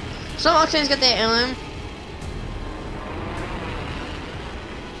 Some auctions got their heirloom.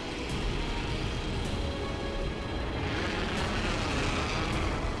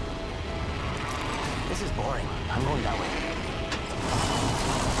 This is boring. I'm going that way.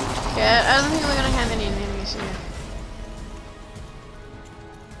 Yeah, I don't think we're gonna have any enemies here.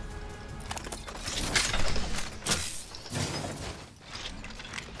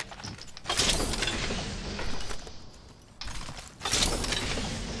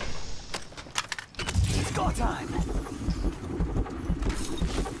 It's go time.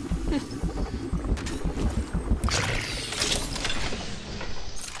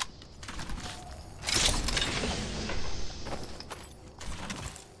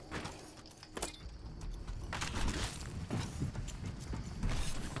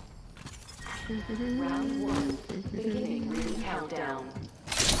 Round 1. Beginning ring countdown.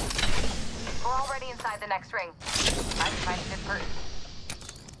 We're already inside the next ring. I can find a good person.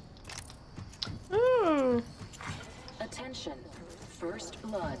 Attention. First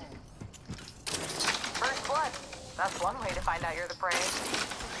blood. First blood. That's one way to find out you're the prey.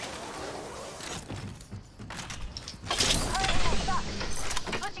 Hurry, stop.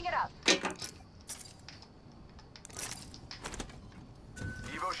 Switching it up.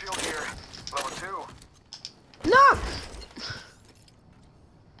 Evo shield here. Level 2. No!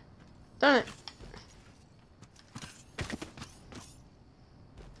 Darn it.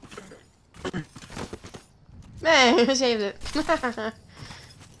 Man, I saved it.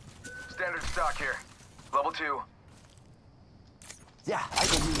 Standard stock here. Level 2. Yeah, I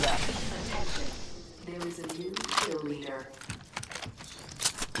can do that. Attention. There is a new kill leader.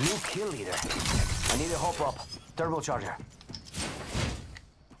 New kill leader. I need a hop up. Turbocharger.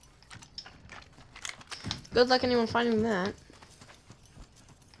 Good luck anyone finding that.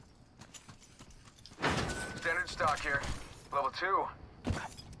 Standard stock here. Level 2.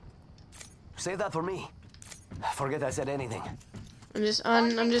 Save that for me. Forget I said anything. I'm just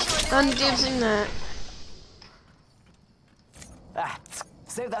undibsing that. Ah,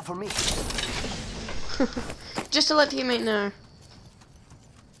 save that for me. just to let teammate know.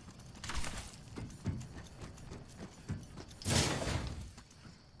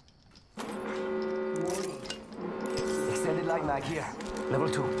 Extended light mag here. Level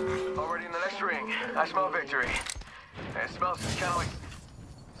 2. Already in the next ring. I smell victory. It smells kind of like...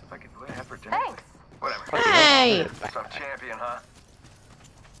 if I could put effort to... Thanks. Whatever. Hey! Some champion, huh?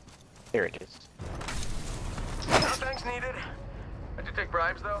 Here it is. No thanks needed. Did you take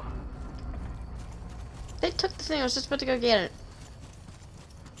bribes, though? They took the thing. I was just about to go get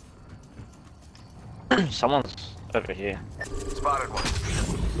it. Someone's over here. Spotted one.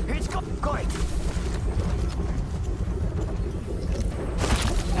 It's going.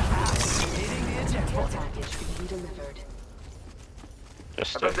 Package being delivered.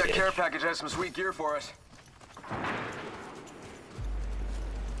 Just I bet over that here. care package has some sweet gear for us.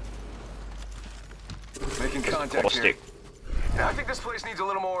 Making contact here. Stick. Yeah, I think this place needs a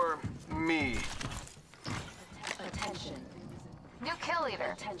little more... me. Attention. New kill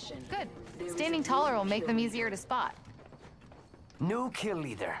leader. Attention. Good. Standing taller will make them easier to spot. New kill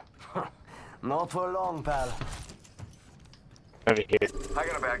leader. Not for long, pal. Over here. I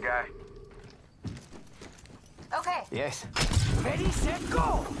got a bad guy. Okay. Yes. Ready, set,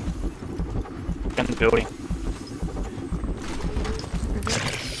 go! In the building.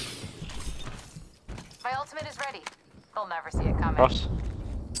 My ultimate is ready. They'll never see it coming. Cross.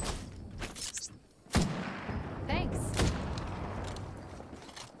 Thanks.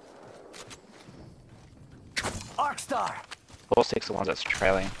 Arcstar! 4-6 the ones that's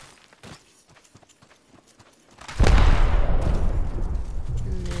trailing.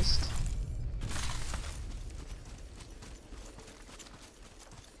 Missed.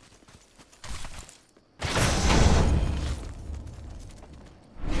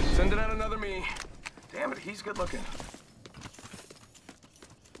 Sending out another me. Damn it, he's good looking.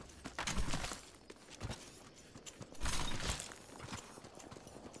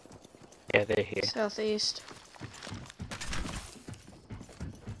 Yeah, they're here. Southeast.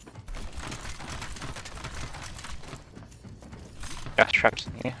 Gas traps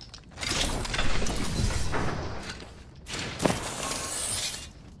in here.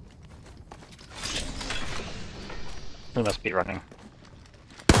 We must be running.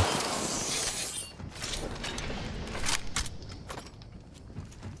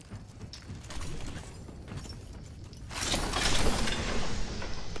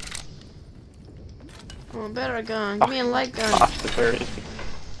 Oh, better gun. Give me a light gun. After 30.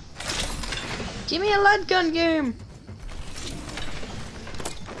 Give me a light gun game.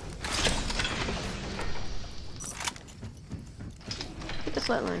 Hit the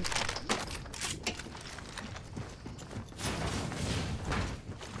flatline.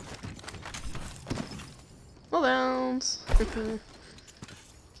 Well, bounce.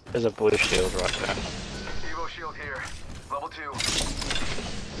 There's a blue shield right there. Evo shield here. Level 2.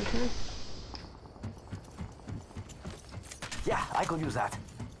 Yeah, I could use that.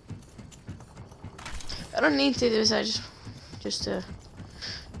 I don't need to do this. I just to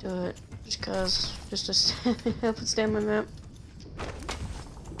do it. Just cause. Just to help it stay on my map.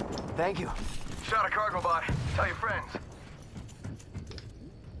 Thank you. Shot a cargo bot. Tell your friends.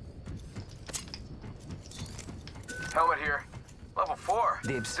 Helmet here. Level 4.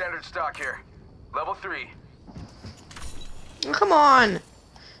 Dibs. Standard stock here. Level 3. Oh, come on,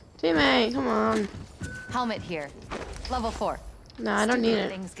 teammate. Come on. Helmet here. Level 4. No, I don't need it.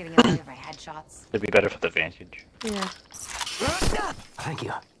 Things getting in the way of my headshots. It'd be better for the Vantage. Yeah. Thank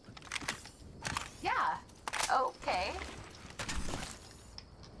you. Yeah. Okay.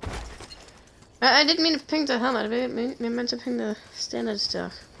 I didn't mean to ping the helmet. I meant to ping the standard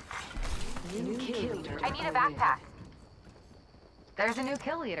stuff. New kill leader. I need a backpack. There's a new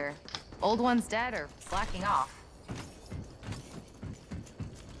kill leader. Old one's dead or slacking off.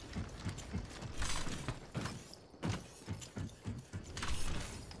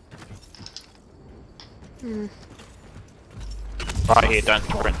 Right here, don't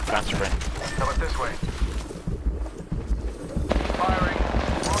sprint, don't sprint. How about this way? Firing.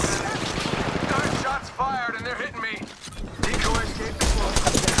 Darn shots fired and they're hitting me. Decoy escape deployed.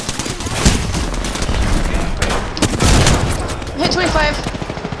 Hit 25.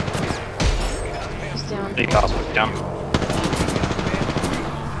 He's down. Big cars was down.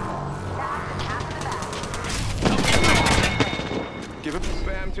 Give it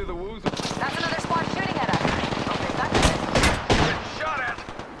spam to the woos. That's another squad shooting at us. Okay, that's it. Shot at.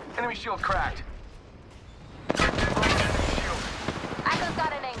 Enemy shield cracked. Echo's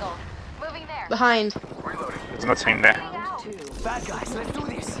got an angle. Moving there. Behind. Reloading. There's no team there. Bad guys, let's do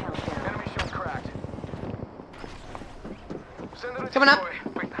this. Enemy shield cracked. Send it a Coming up. decoy.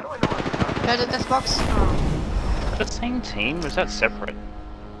 Wait, how do I know where Guys at this box. Oh. the same team? Or is that separate?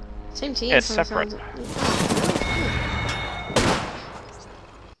 Same team. Yeah, it's separate.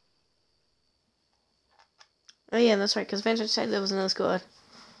 Oh yeah, that's right, because Vantage said there was another squad.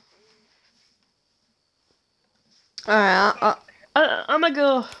 Alright, I'm gonna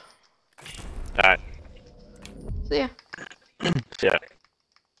go. Alright. See ya. Yeah.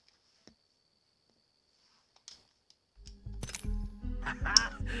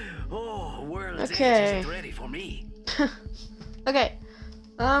 Oh, world's Okay. edge is ready for me. Okay.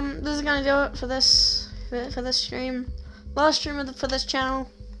 This is gonna do it for this stream. Last stream for this channel.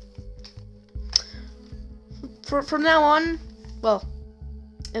 From now on, well,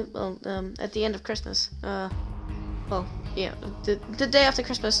 at the end of Christmas, well, yeah, the day after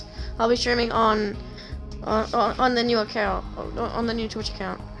Christmas, I'll be streaming on the new account, on the new Twitch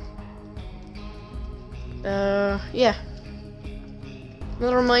account. Yeah.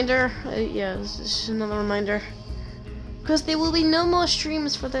 Another reminder, yeah, this is another reminder, because there will be no more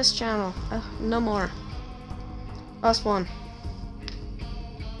streams for this channel, no more. Last one.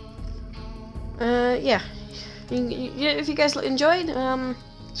 Yeah. If you guys enjoyed,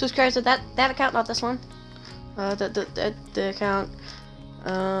 subscribe to that account, not this one. The account.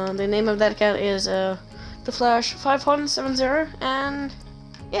 The name of that account is The Flash 5170, and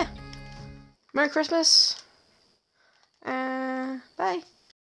yeah. Merry Christmas. Bye.